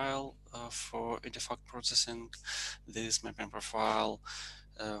profile for Edifact processing. This mapping profile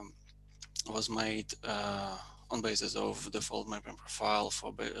was made on basis of default mapping profile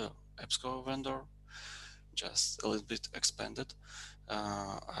for EBSCO vendor, just a little bit expanded.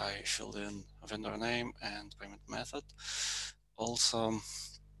 I filled in vendor name and payment method. Also,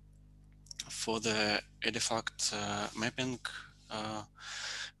 for the Edifact mapping,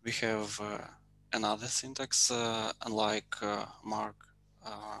 we have another syntax, unlike MARC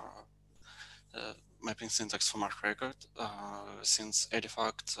mapping syntax for MARC record, since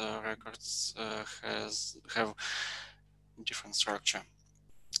Edifact records have different structure.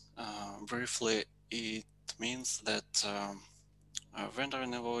 Briefly, it means that vendor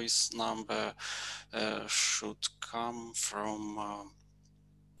invoice number should come from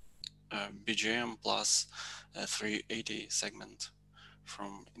BGM plus 380 segment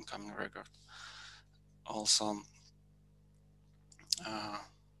from incoming record. Also,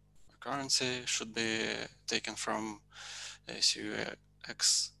 currency should be taken from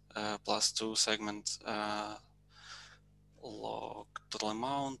SUX plus 2 segment log total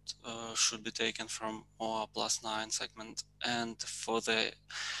amount should be taken from OR +9 segment. And for the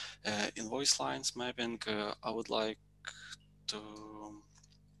invoice lines mapping, I would like to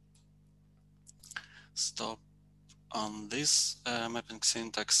stop on this mapping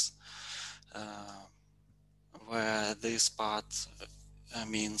syntax, where this part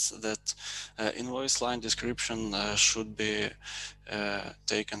means that invoice line description should be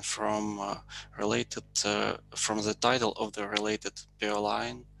taken from related from the title of the related PO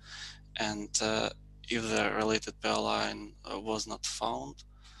line, and if the related PO line was not found,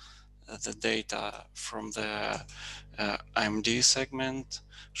 the data from the IMD segment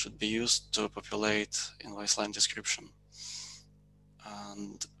should be used to populate invoice line description.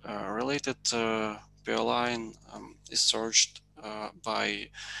 And related PO line is searched by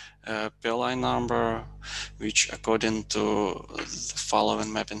PO line number, which according to the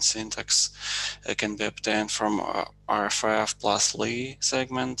following mapping syntax can be obtained from RFF plus Lee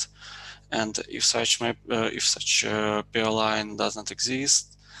segment. And if such PO line does not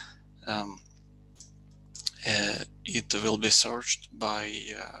exist, it will be searched by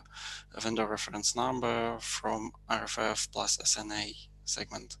vendor reference number from RFF plus SNA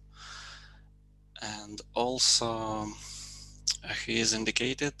segment. And also he is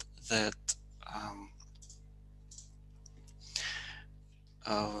indicated that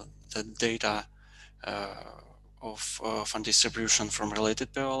the data of fund distribution from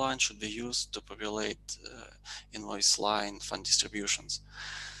related PO line should be used to populate invoice line fund distributions.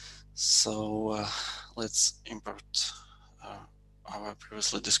 So let's import our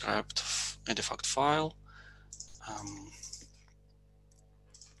previously described EDIFACT file.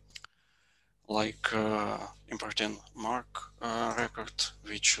 Like importing mark record,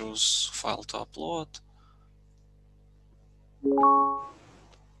 we choose file to upload.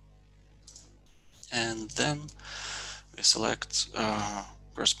 And then we select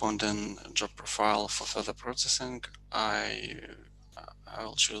corresponding job profile for further processing. I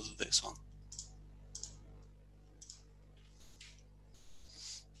will choose this one.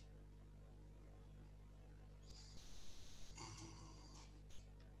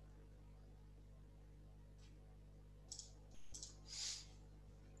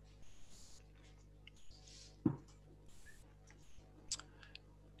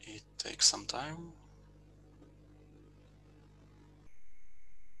 It takes some time.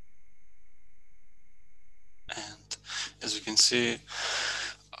 And as you can see,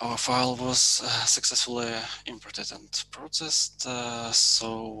 our file was successfully imported and processed,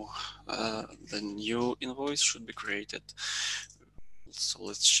 so the new invoice should be created. So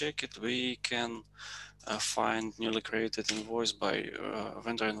let's check it. We can find newly created invoice by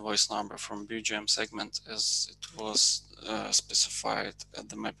vendor invoice number from BGM segment as it was specified at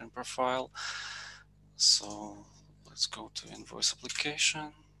the mapping profile. So let's go to invoice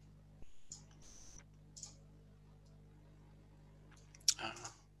application.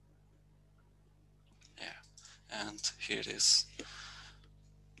 And here it is.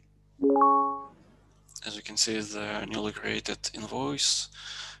 As you can see, the newly created invoice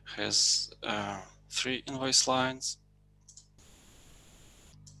has 3 invoice lines.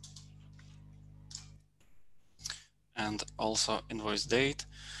 And also invoice date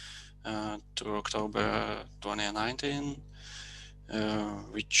to October 2019,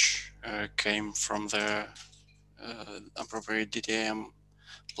 which came from the appropriate DTM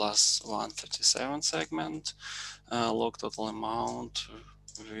plus 137 segment, log total amount,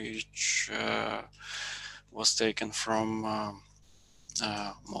 which was taken from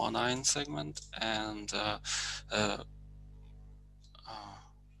MO9 segment, and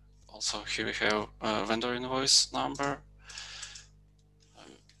also here we have vendor invoice number,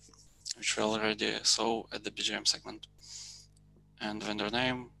 which we already saw at the BGM segment, and vendor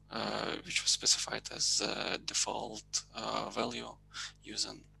name, which was specified as default value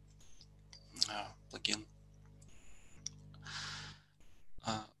using plugin.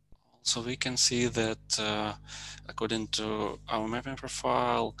 Also, we can see that according to our mapping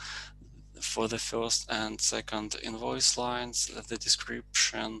profile, for the first and second invoice lines, the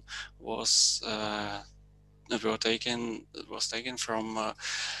description was taken from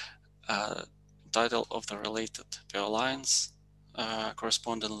title of the related PO lines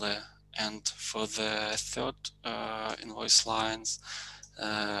correspondingly, and for the third invoice lines,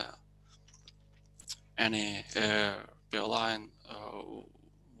 any PO line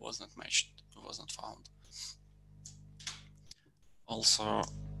was not matched, was not found. Also,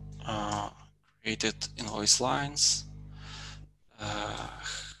 created invoice lines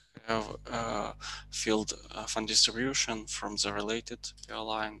have field fund distribution from the related PO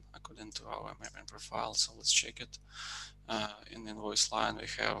line according to our mapping profile. So let's check it. In invoice line, we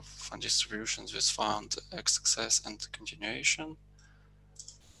have fund distributions with found, XXS, and continuation.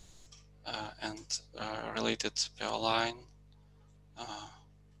 And related PO line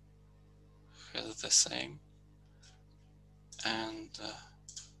has the same. And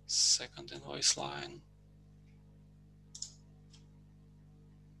second invoice line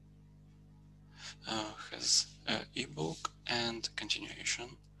has ebook and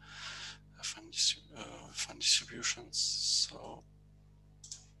continuation fund distributions. So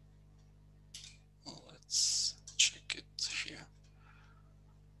let's check it here.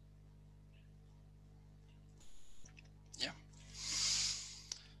 Yeah.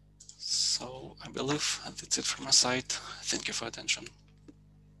 So I believe that's it from my side. Thank you for attention.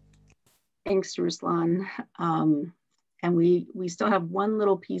 Thanks, Ruslan. And we still have one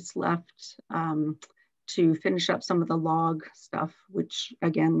little piece left to finish up some of the log stuff, which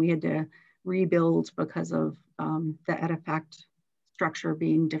again, we had to rebuild because of the edifact structure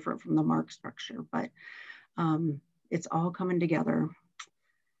being different from the mark structure, but it's all coming together.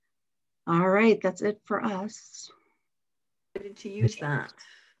 All right, that's it for us. To use that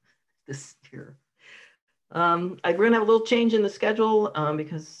this year. I'm going to have a little change in the schedule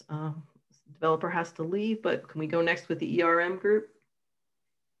because the developer has to leave, but can we go next with the ERM group?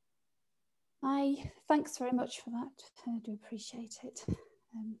 Thanks very much for that. I do appreciate it.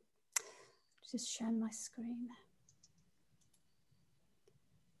 Just share my screen.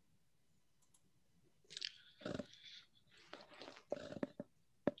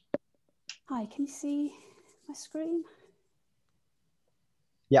 Hi, can you see my screen?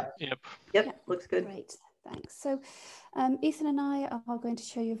 Yep. Yep, looks good. Great, thanks. So Ethan and I are going to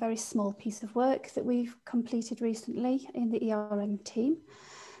show you a very small piece of work that we've completed recently in the ERM team,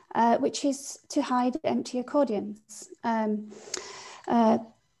 which is to hide empty accordions.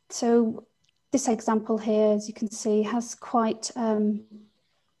 So this example here, as you can see, has quite a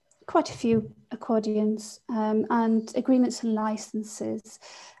few accordions and agreements and licenses.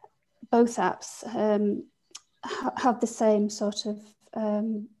 Both apps have the same sort of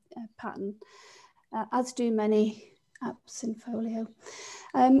pattern, as do many apps in Folio.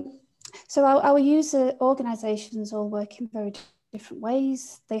 So our user organizations all work in very different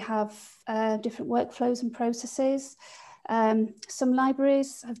ways. They have different workflows and processes. Some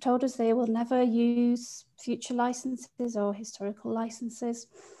libraries have told us they will never use future licenses or historical licenses,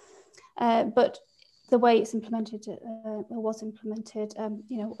 but the way it's implemented, was implemented,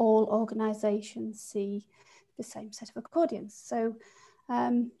 you know, all organizations see the same set of accordions. So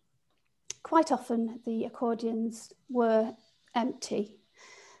quite often the accordions were empty.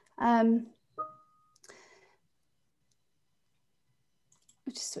 I'll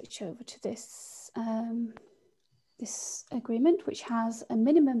just switch over to this, this agreement, which has a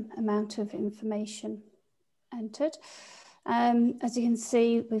minimum amount of information entered. As you can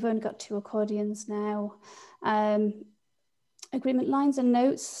see, we've only got 2 accordions now. Agreement lines and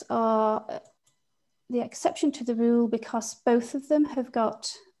notes are the exception to the rule because both of them have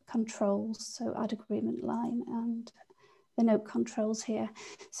got controls. So add agreement line and the note controls here.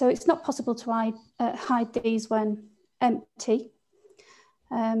 So it's not possible to hide these when empty.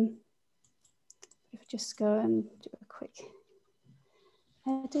 If we just go and do a quick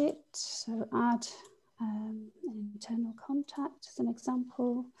edit, so add an internal contact as an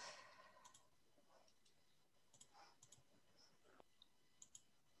example.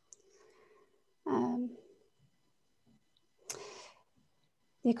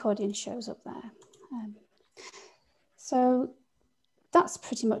 The accordion shows up there. So that's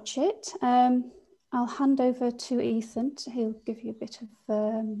pretty much it. I'll hand over to Ethan. He'll give you a bit of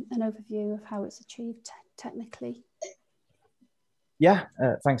an overview of how it's achieved technically. Yeah,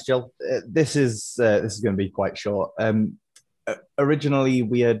 thanks, Jill. This is going to be quite short. Originally,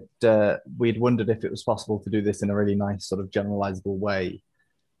 we'd wondered if it was possible to do this in a really nice sort of generalizable way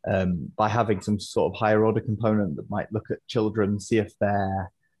by having some sort of higher order component that might look at children, see if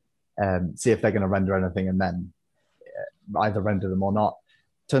they're going to render anything, and then either render them or not.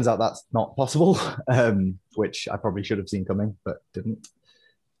 Turns out that's not possible, which I probably should have seen coming, but didn't.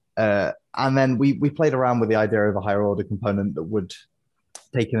 And then we played around with the idea of a higher order component that would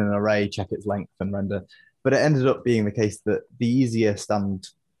take in an array, check its length, and render. But it ended up being the case that the easiest and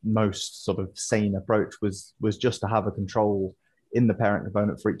most sort of sane approach was just to have a control in the parent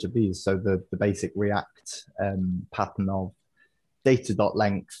component for each of these. So the basic React pattern of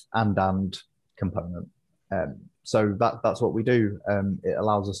data.length and component. So that's what we do. It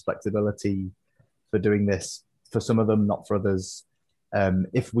allows us flexibility for doing this for some of them, not for others.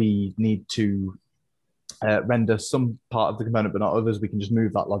 If we need to render some part of the component but not others, we can just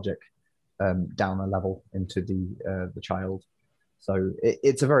move that logic down a level into the child. So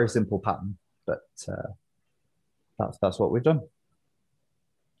it's a very simple pattern, but that's what we've done.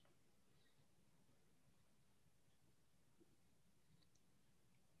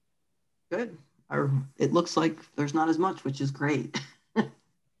 Good. It looks like there's not as much, which is great.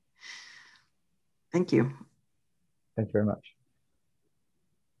 Thank you. Thank you very much.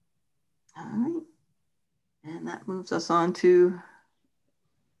 All right. And that moves us on to,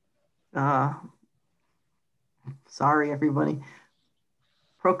 sorry, everybody,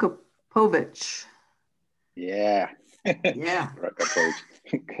 Prokopovich. Yeah. Yeah. Prokopovich.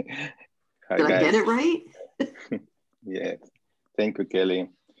 Hi, Did I guys. get it right? Yeah. Thank you, Kelly.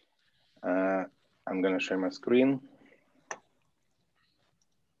 I'm going to share my screen.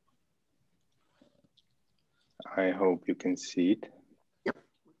 I hope you can see it. Yep.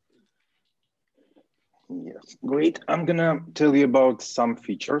 Yes, great. I'm going to tell you about some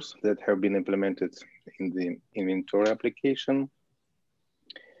features that have been implemented in the inventory application.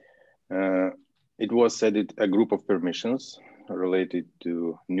 It was added a group of permissions related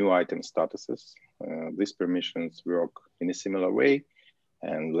to new item statuses. These permissions work in a similar way,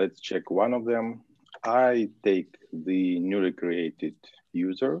 and let's check one of them. I take the newly created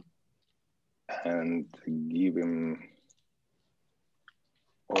user and give him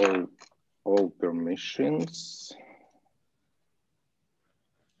all permissions.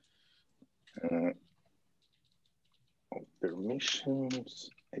 All permissions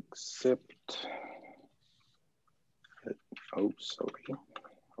except, oh, sorry,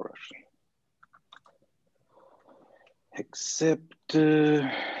 Russian. Except,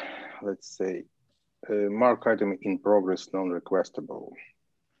 let's say, mark item in progress non-requestable.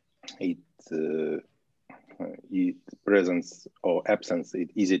 It presence or absence is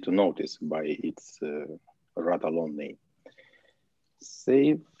easy to notice by its rat alone name.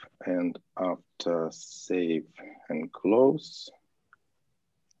 Save, and after save and close,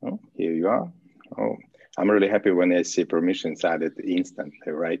 oh, here you are. Oh, I'm really happy when I see permissions added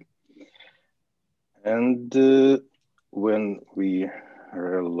instantly, right? And when we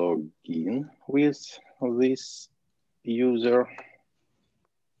log in with this user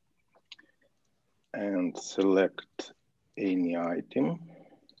and select any item,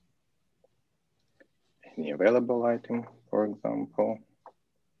 any available item, for example,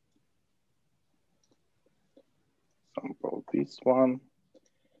 sample this one,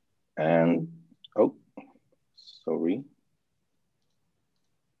 and oh, sorry.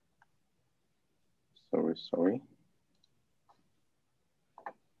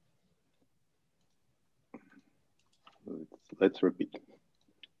 Let's repeat.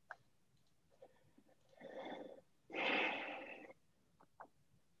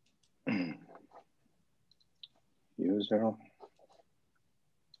 User,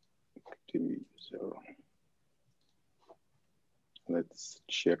 active user. Let's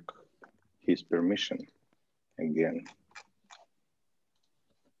check his permission again.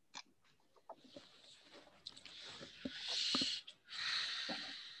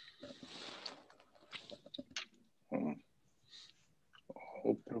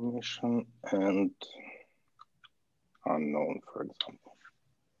 All permission and unknown, for example.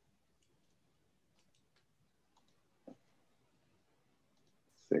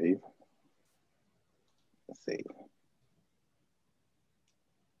 Save. Save.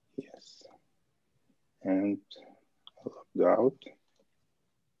 Yes. And log out.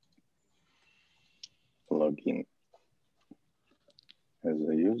 Log in as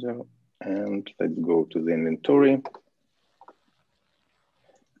a user. And let's go to the inventory.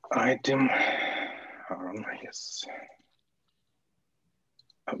 Item, yes,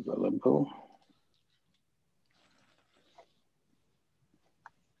 available.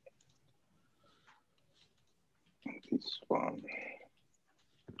 This one.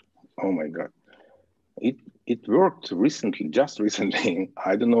 Oh my God. It worked recently, just recently.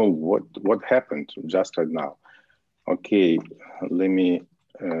 I don't know what happened just right now. Okay, let me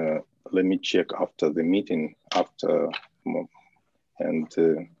check after the meeting, and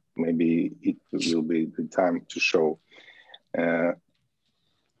maybe it will be the time to show.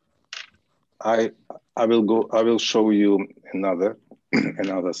 I will show you another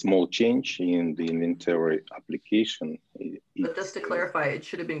small change in the inventory application. But just to clarify, it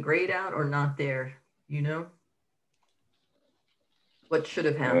should have been grayed out or not there, you know? What should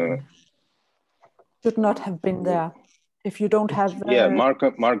have happened? Should not have been there. If you don't have yeah, mark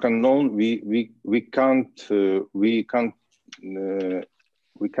unknown, we can't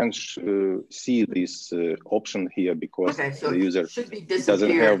see this option here because okay, so the user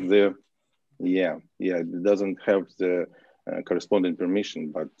doesn't have the it doesn't have the corresponding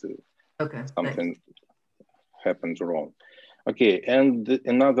permission, but Okay. Something happened wrong. Okay, and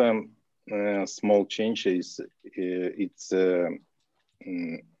another small change is it's a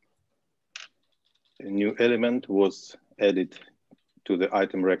new element was added to the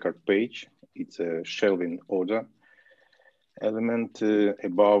item record page. It's a shelving order element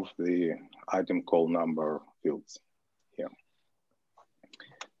above the item call number fields here.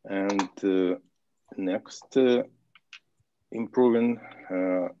 And next improving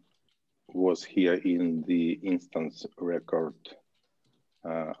was here in the instance record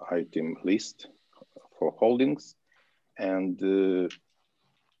item list for holdings, and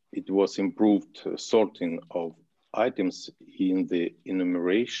it was improved sorting of items in the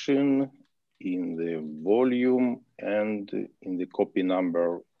enumeration, in the volume, and in the copy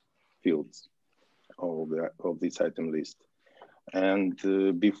number fields of this item list. And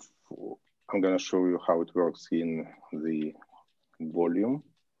before, I'm going to show you how it works in the volume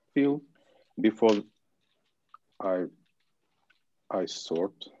field. Before I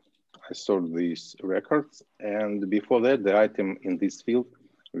sort these records, and before that, the item in this field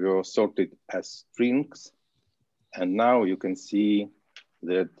were sorted as strings, and now you can see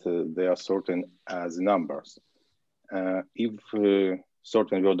that they are sorted as numbers. If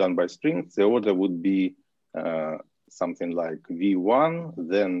sorting were done by strings, the order would be something like V1,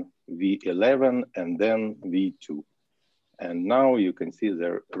 then V11, and then V2. And now you can see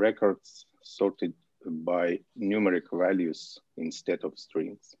the records sorted by numeric values instead of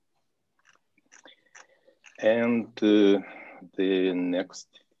strings. And the next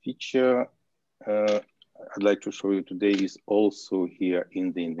feature I'd like to show you today is also here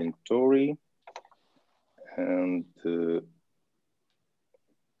in the inventory. And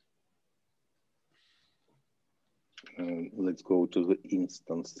let's go to the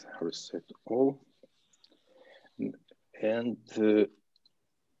instance reset all. And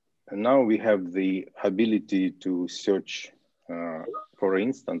now we have the ability to search for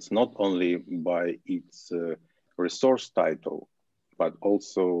instance, not only by its resource title, but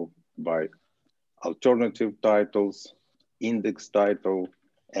also by alternative titles, index title,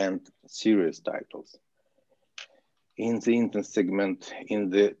 and series titles. In the instance segment, in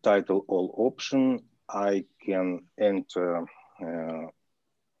the title all option, I can enter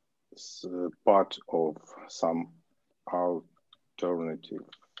part of some alternative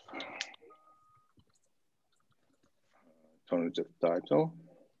title.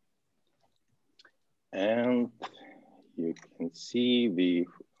 And you can see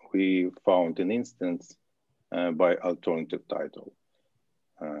we found an instance by alternative title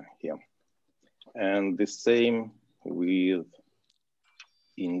here. And the same with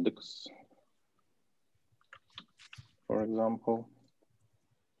index, for example.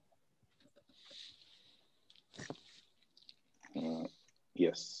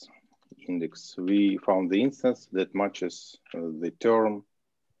 Yes, index, we found the instance that matches the term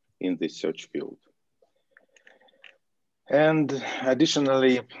in the search field. And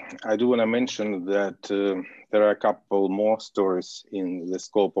additionally, I do want to mention that there are a couple more stories in the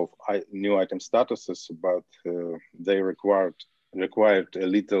scope of new item statuses, but they required a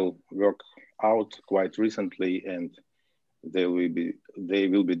little work out quite recently, and they will be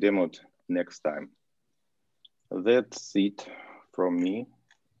demoed next time. That's it from me.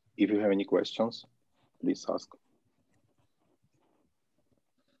 If you have any questions, please ask.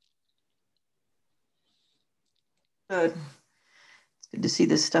 Good. It's good to see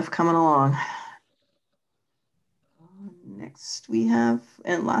this stuff coming along. Next we have,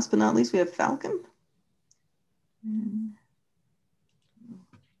 and last but not least, we have Falcon.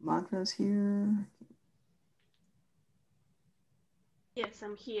 Magda's here. Yes,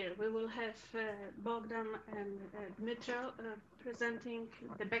 I'm here. We will have Bogdan and Dmytro presenting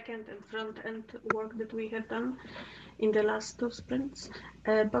the backend and front-end work that we have done in the last 2 sprints.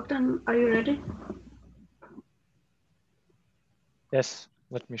 Bogdan, are you ready? Yes,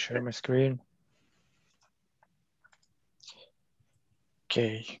 let me share my screen.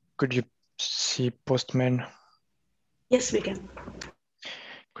 Okay, could you see Postman? Yes, we can.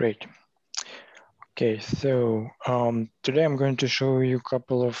 Great. Okay, so today I'm going to show you a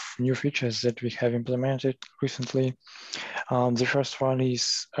couple of new features that we have implemented recently. The first one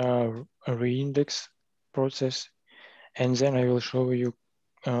is a reindex process, and then I will show you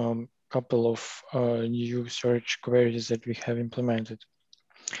a couple of new search queries that we have implemented.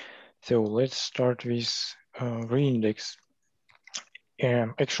 So let's start with reindex.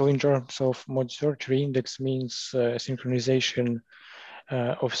 Actually, in terms of mod search, reindex means synchronization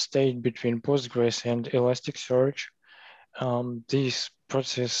of state between Postgres and Elasticsearch. This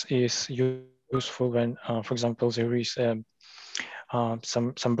process is useful when, for example, there is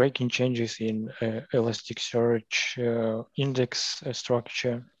some breaking changes in Elasticsearch index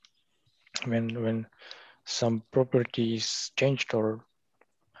structure when some properties changed or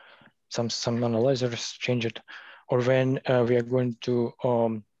some analyzers changed, or when we are going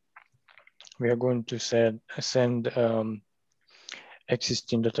to send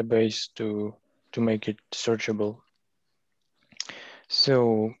existing database to make it searchable.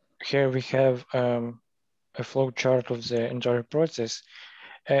 So here we have a flow chart of the entire process.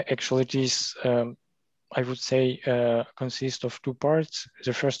 Actually, it is, I would say, consists of two parts.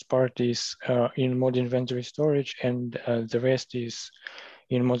 The first part is in mod inventory storage, and the rest is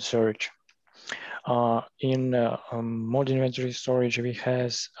in mod search. In mod inventory storage, we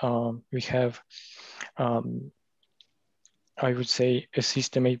have I would say a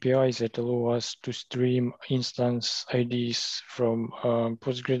system API that allow us to stream instance IDs from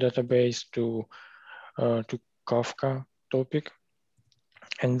Postgre database to Kafka topic.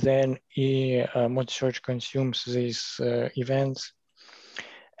 And then mod search consumes these events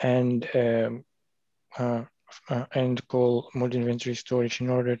and call mod inventory storage in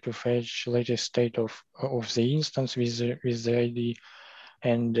order to fetch latest state of the instance with the ID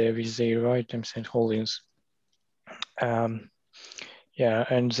and with their items and holdings. Yeah,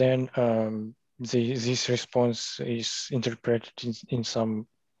 and then this response is interpreted in some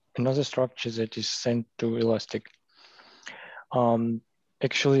another structure that is sent to Elastic.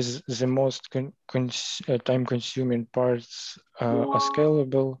 Actually, the most time-consuming parts are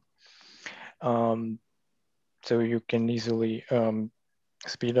scalable, so you can easily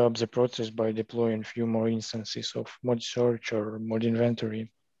speed up the process by deploying a few more instances of mod search or mod inventory,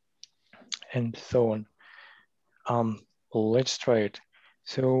 and so on. Let's try it.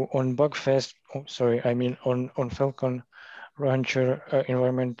 So on Bugfest, on Falcon Rancher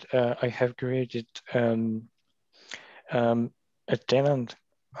environment, I have created a tenant,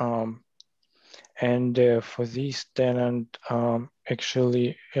 and for this tenant,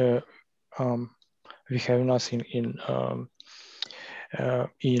 actually we have nothing in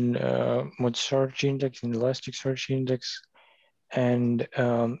mod search index, in Elasticsearch index, and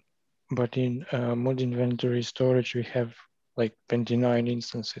but in mod inventory storage we have like 29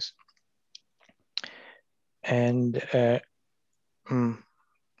 instances, and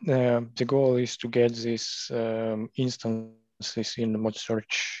the goal is to get these instances in the mod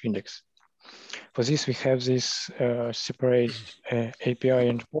search index. For this, we have this separate API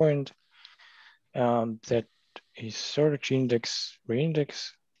endpoint that is search index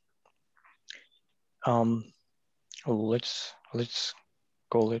reindex. Let's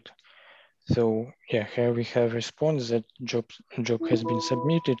call it. So yeah, here we have response that job has been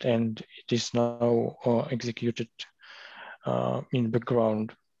submitted and it is now executed in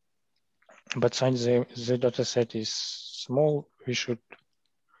background. But since the data set is small, we should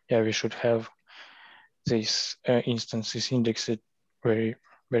have these instances indexed very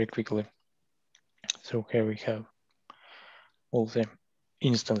quickly. So here we have all the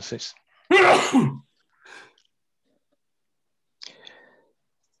instances.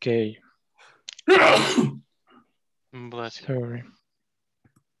 Okay. Bless you. Sorry.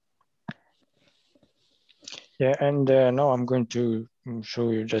 Yeah, and now I'm going to show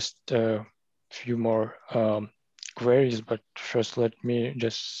you just a few more queries, but first let me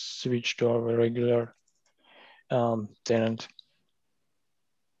just switch to our regular tenant.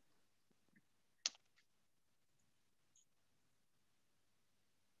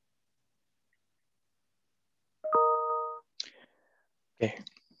 Okay.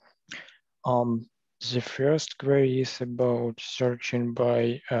 The first query is about searching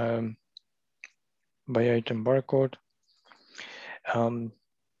by item barcode.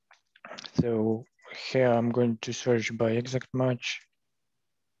 So here I'm going to search by exact match.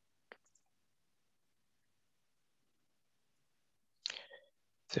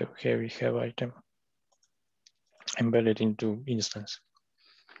 So here we have item embedded into instance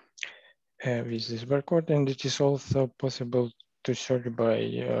with this barcode, and it is also possible to search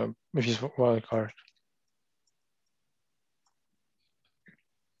by with wildcard.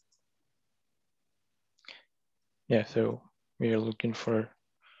 Yeah, so we are looking for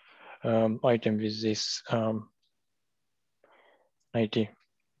item with this 90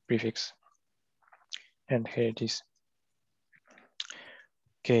 prefix, and here it is.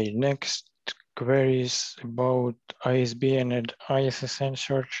 Okay, next query is about ISBN and ISSN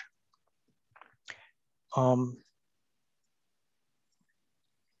search.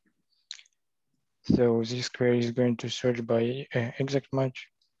 So this query is going to search by exact match.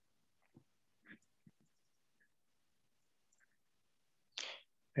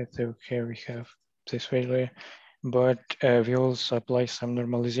 And so here we have this failure. but we also apply some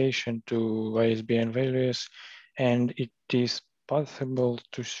normalization to ISBN values, and it is possible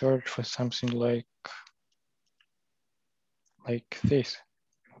to search for something like this.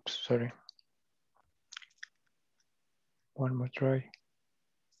 Oops, sorry. One more try.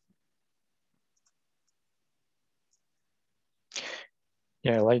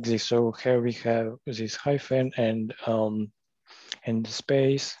 Yeah, like this. So here we have this hyphen and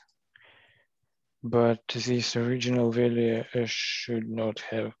space, but this original value should not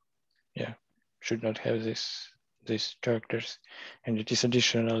have these characters, and it is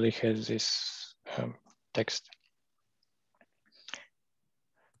additionally has this text.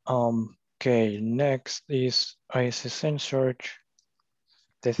 Okay, next is ISSN search.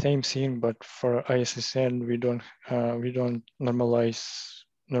 The same thing, but for ISSN we don't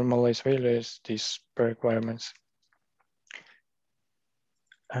normalize values, these per requirements.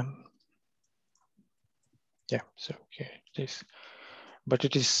 Yeah, so okay, this, but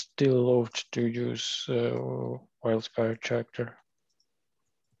it is still allowed to use wildcard character.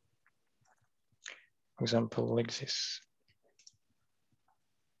 For example, like this.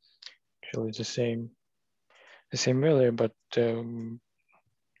 Actually, the same value, but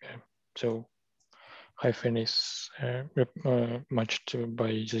so hyphen is matched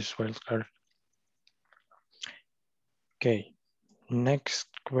by this wildcard. Okay, next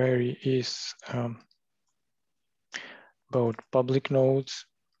query is about public nodes.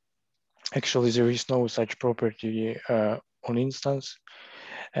 Actually, there is no such property on instance.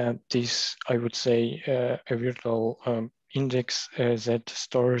 This, I would say, a virtual index that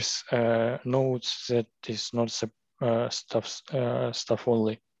stores nodes that is not stuff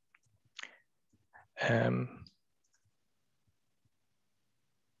only.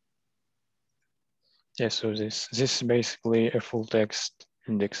 Yeah, so this is basically a full text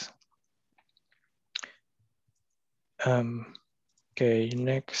index. Okay,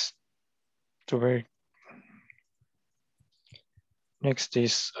 next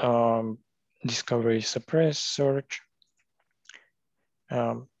is discovery suppress search.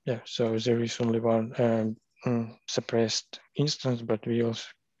 Yeah, so there is only one suppressed instance, but we also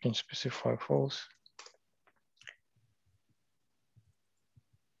can specify false.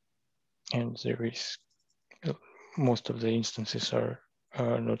 And there is most of the instances are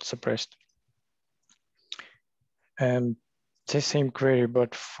not suppressed. And the same query,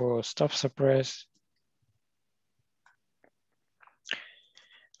 but for stuff suppress,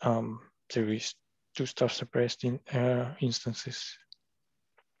 there is two stuff suppressed instances.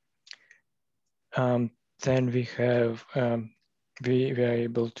 Then we have we are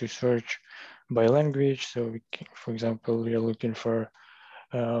able to search by language. So we can, for example, we are looking for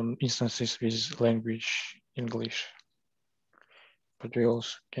instances with language English, but we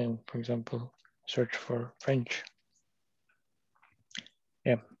also can, for example, search for French.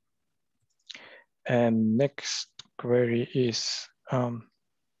 Yeah. And next query is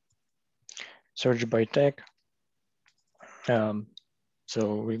search by tag.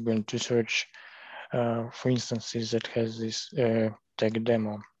 So we're going to search for instances that has this tag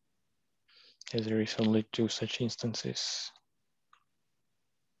demo. There is only two such instances.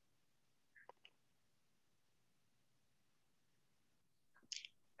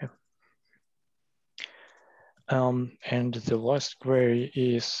 Yeah. And the last query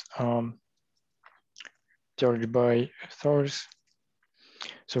is search by source.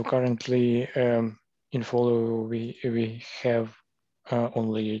 So currently in FOLIO we have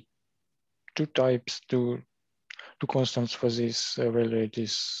only two types, two constants for this value. It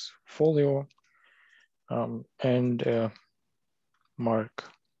is FOLIO and mark,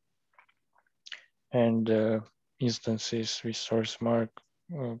 and instances with source mark.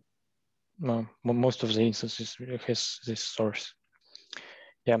 No, most of the instances has this source.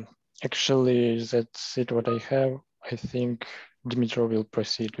 Yeah, actually that's it what I have. I think Dmitry will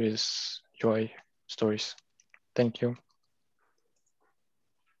proceed with UI stories. Thank you.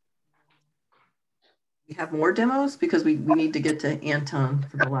 We have more demos because we need to get to Anton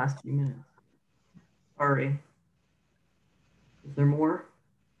for the last few minutes. Sorry. Is there more?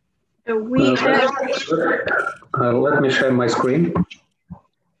 We have... let me share my screen.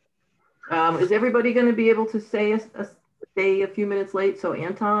 Is everybody going to be able to stay a few minutes late so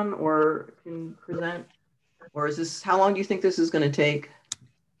Anton or can present? Or is this, how long do you think this is going to take?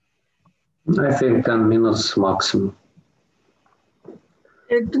 I think 10 minutes maximum.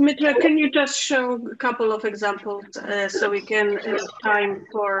 Dmitry, can you just show a couple of examples so we can have time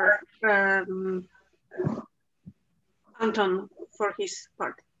for Anton for his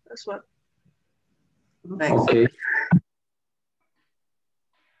part as well? Thanks. Okay.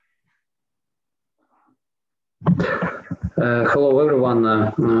 Hello everyone.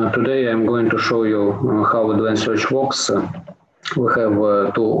 Today I'm going to show you how advanced search works. We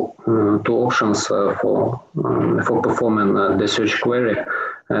have two options for performing the search query.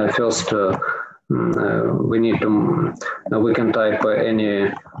 First, we can type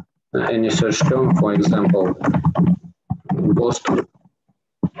any search term, for example, Boston.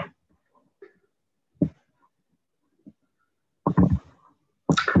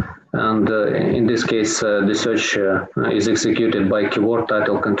 And in this case, the search is executed by keyword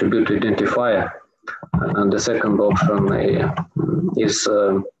title contributor identifier. And the second option is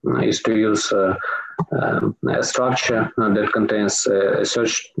to use a structure that contains a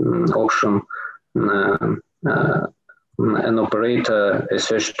search option, an operator, a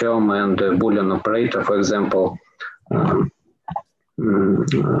search term, and a Boolean operator. For example,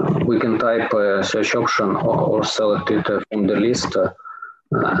 we can type a search option or select it from the list.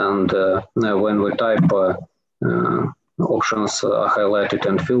 And when we type, options are highlighted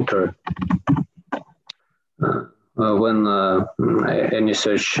and filtered. When any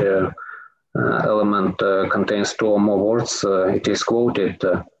search element contains two or more words, it is quoted.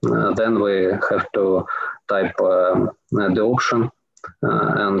 Then we have to type the option.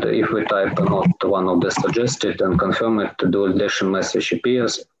 And if we type not one of the suggested and confirm it, the validation message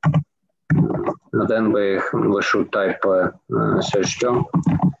appears. Then we should type search term.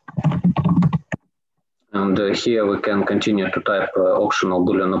 And here we can continue to type optional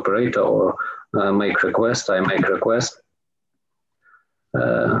Boolean operator or make request. I make request.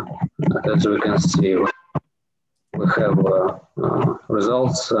 As we can see, we have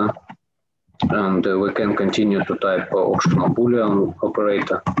results, and we can continue to type optional Boolean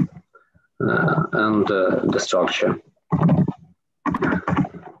operator and the structure.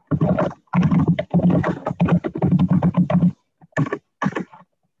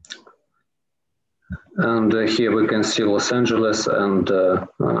 And here we can see Los Angeles and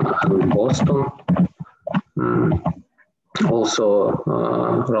Boston. Also,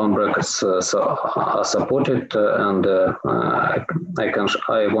 round brackets are supported, and I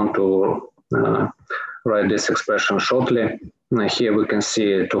want to write this expression shortly. Here we can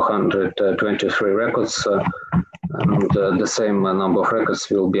see 223 records, and the same number of records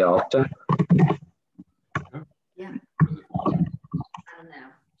will be after. Yeah. I don't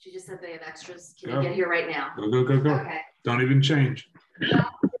know. She just said they have extras. Can you get here right now? Go. Okay. Don't even change.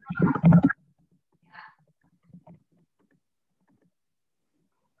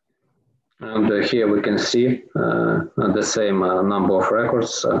 And here we can see the same number of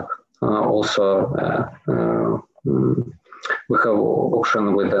records. Also, we have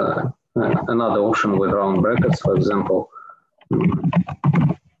option with another option with round brackets, for example.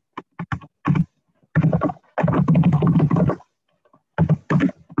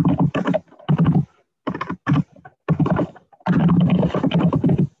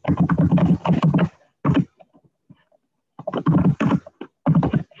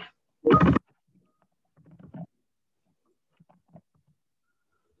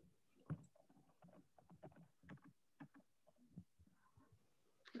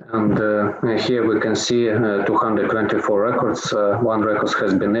 And here we can see 224 records. One record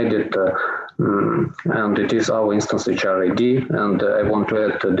has been added, and it is our instance HRID. And I want to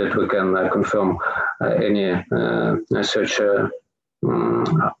add that we can confirm any search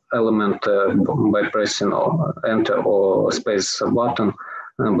element by pressing enter or space button.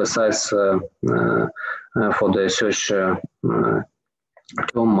 Besides, for the search term,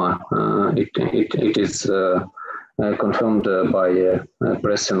 it is confirmed by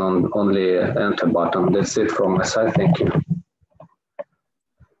pressing on only enter button. That's it from my side. Thank you.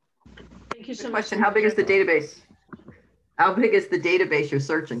 Thank you so much. Question: how big is the database? How big is the database you're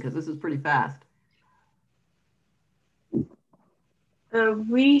searching? Because this is pretty fast.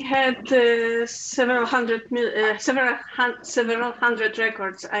 We had several hundred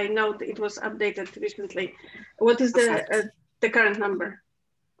records. I know it was updated recently. What is the current number?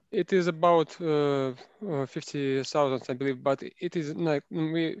 It is about 50,000, I believe, but it is like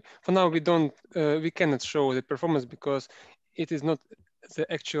for now we cannot show the performance because it is not the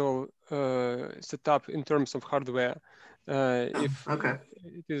actual setup in terms of hardware. If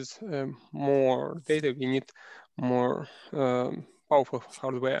it is more data, we need more powerful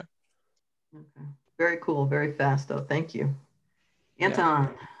hardware. Okay. Very cool, very fast though. Thank you.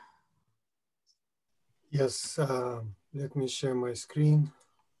 Anton. Yes, let me share my screen.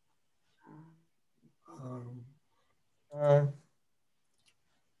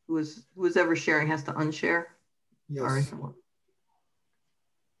 Who is ever sharing has to unshare? Yes. Sorry.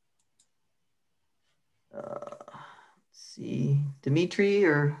 Let's see, Dimitri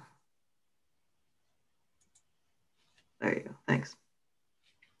or There you go. Thanks.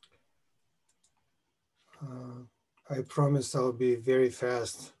 I promise I'll be very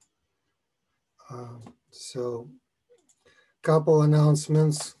fast. So, couple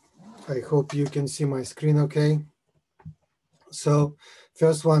announcements. I hope you can see my screen okay. So,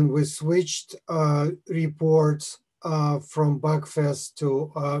 first one, we switched reports from Bugfest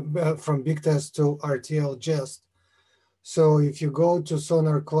to from Big Test to RTL Jest. So if you go to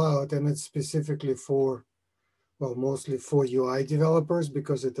Sonar Cloud, and it's specifically for, well, mostly for UI developers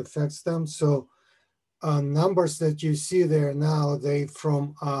because it affects them. So numbers that you see there now, they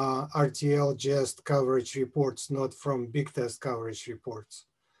from RTL Jest coverage reports, not from Big Test coverage reports.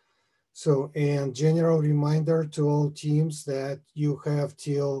 So, and general reminder to all teams that you have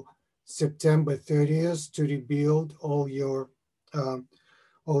till September 30th to rebuild all your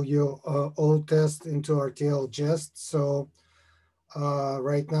old tests into RTL Jest. So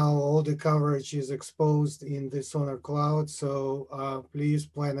right now, all the coverage is exposed in the Sonar Cloud. So please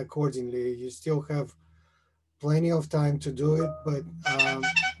plan accordingly. You still have plenty of time to do it,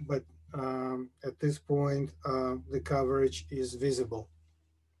 but at this point, the coverage is visible.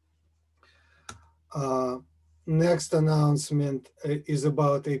 Next announcement is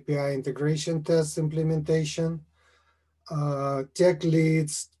about API integration tests implementation. Tech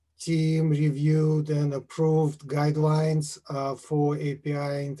leads team reviewed and approved guidelines for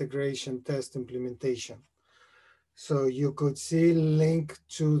API integration test implementation. So you could see link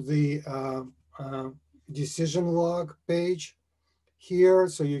to the decision log page here,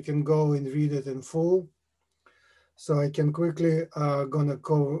 so you can go and read it in full. So I can quickly gonna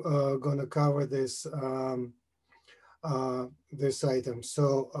cover this this item.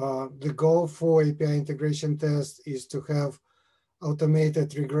 So the goal for API integration test is to have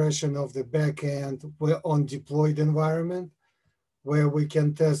automated regression of the backend on deployed environment, where we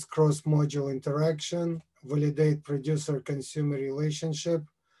can test cross-module interaction, validate producer-consumer relationship,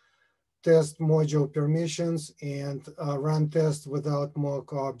 test module permissions, and run tests without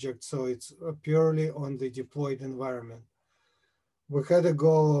mock objects. So it's purely on the deployed environment. We had a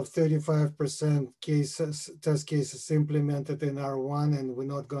goal of 35% test cases implemented in R1, and we're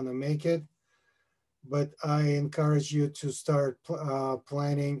not gonna make it. But I encourage you to start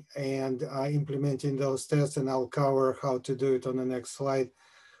planning and implementing those tests, and I'll cover how to do it on the next slide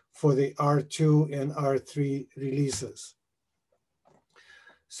for the R2 and R3 releases.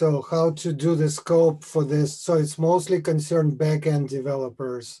 So how to do the scope for this. So it's mostly concerned backend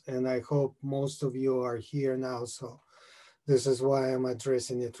developers, and I hope most of you are here now. So this is why I'm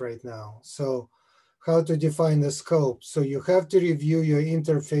addressing it right now. So how to define the scope. So you have to review your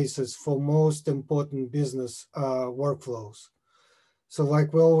interfaces for most important business workflows. So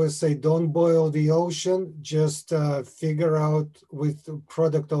like we always say, don't boil the ocean, just figure out with the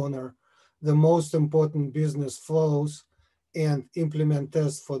product owner the most important business flows and implement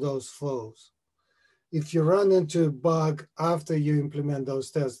tests for those flows. If you run into a bug after you implement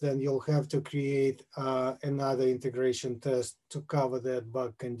those tests, then you'll have to create another integration test to cover that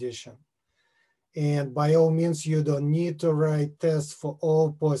bug condition. And by all means, you don't need to write tests for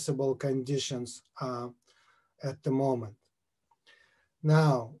all possible conditions at the moment.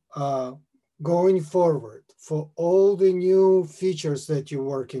 Now, going forward, for all the new features that you're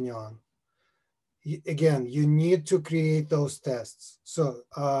working on, again, you need to create those tests. So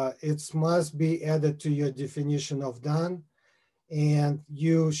it must be added to your definition of done, and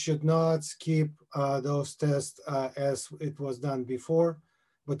you should not skip those tests as it was done before,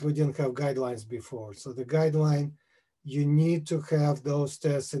 but we didn't have guidelines before. So the guideline, you need to have those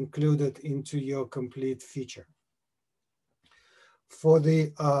tests included into your complete feature. For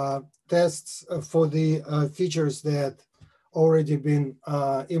the tests, for the features that already been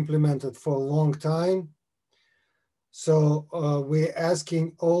implemented for a long time. So we're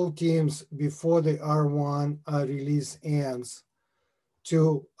asking all teams before the R1 release ends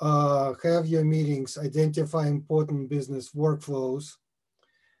to have your meetings, identify important business workflows,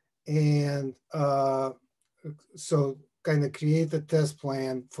 and so kind of create a test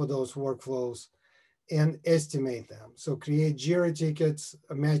plan for those workflows and estimate them. So create JIRA tickets,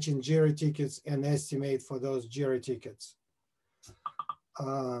 matching JIRA tickets, and estimate for those JIRA tickets.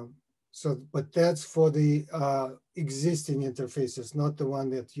 But that's for the existing interfaces, not the one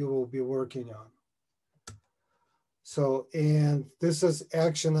that you will be working on. So, and this is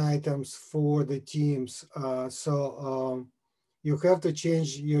action items for the teams. You have to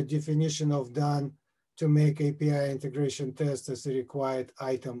change your definition of done to make API integration test as a required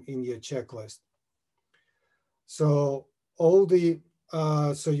item in your checklist. So all the,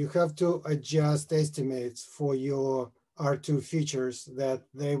 so you have to adjust estimates for your R2 features that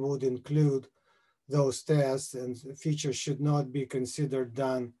they would include those tests, and features should not be considered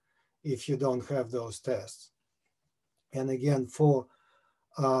done if you don't have those tests. And again, for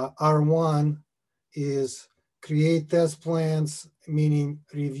R1 is create test plans, meaning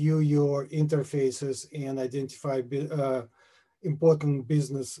review your interfaces and identify important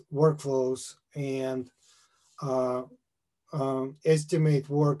business workflows, and estimate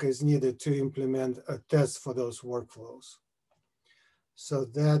work is needed to implement a test for those workflows. So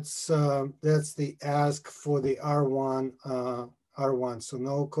that's the ask for the R1. R1. So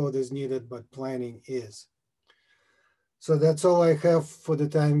no code is needed, but planning is. So that's all I have for the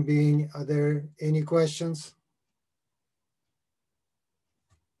time being. Are there any questions?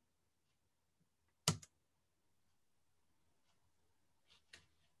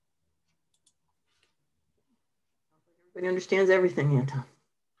 Everybody understands everything, Anton.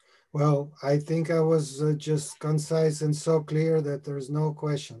 Well, I think I was just concise and so clear that there's no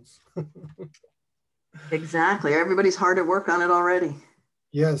questions. Exactly. Everybody's hard at work on it already.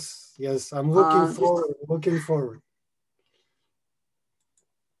 Yes, yes. I'm looking forward. Looking forward.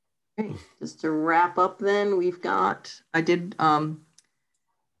 Okay, just to wrap up then, we've got, Magda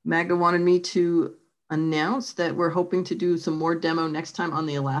wanted me to announce that we're hoping to do some more demo next time on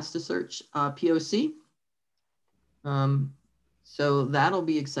the Elasticsearch POC. So that'll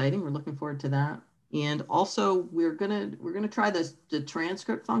be exciting. We're looking forward to that. And also we're gonna try the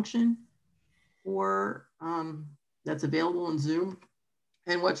transcript function for that's available in Zoom.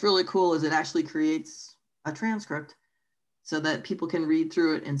 And what's really cool is it actually creates a transcript so that people can read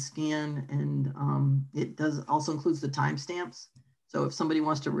through it and scan, and it does also includes the timestamps. So if somebody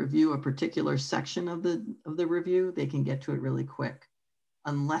wants to review a particular section of the review, they can get to it really quick,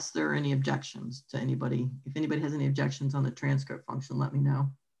 unless there are any objections to anybody. If anybody has any objections on the transcript function, let me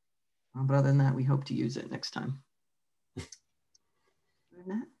know. But other than that, we hope to use it next time.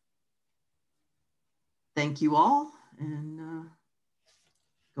 Thank you all, and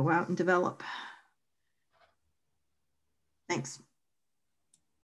go out and develop. Thanks.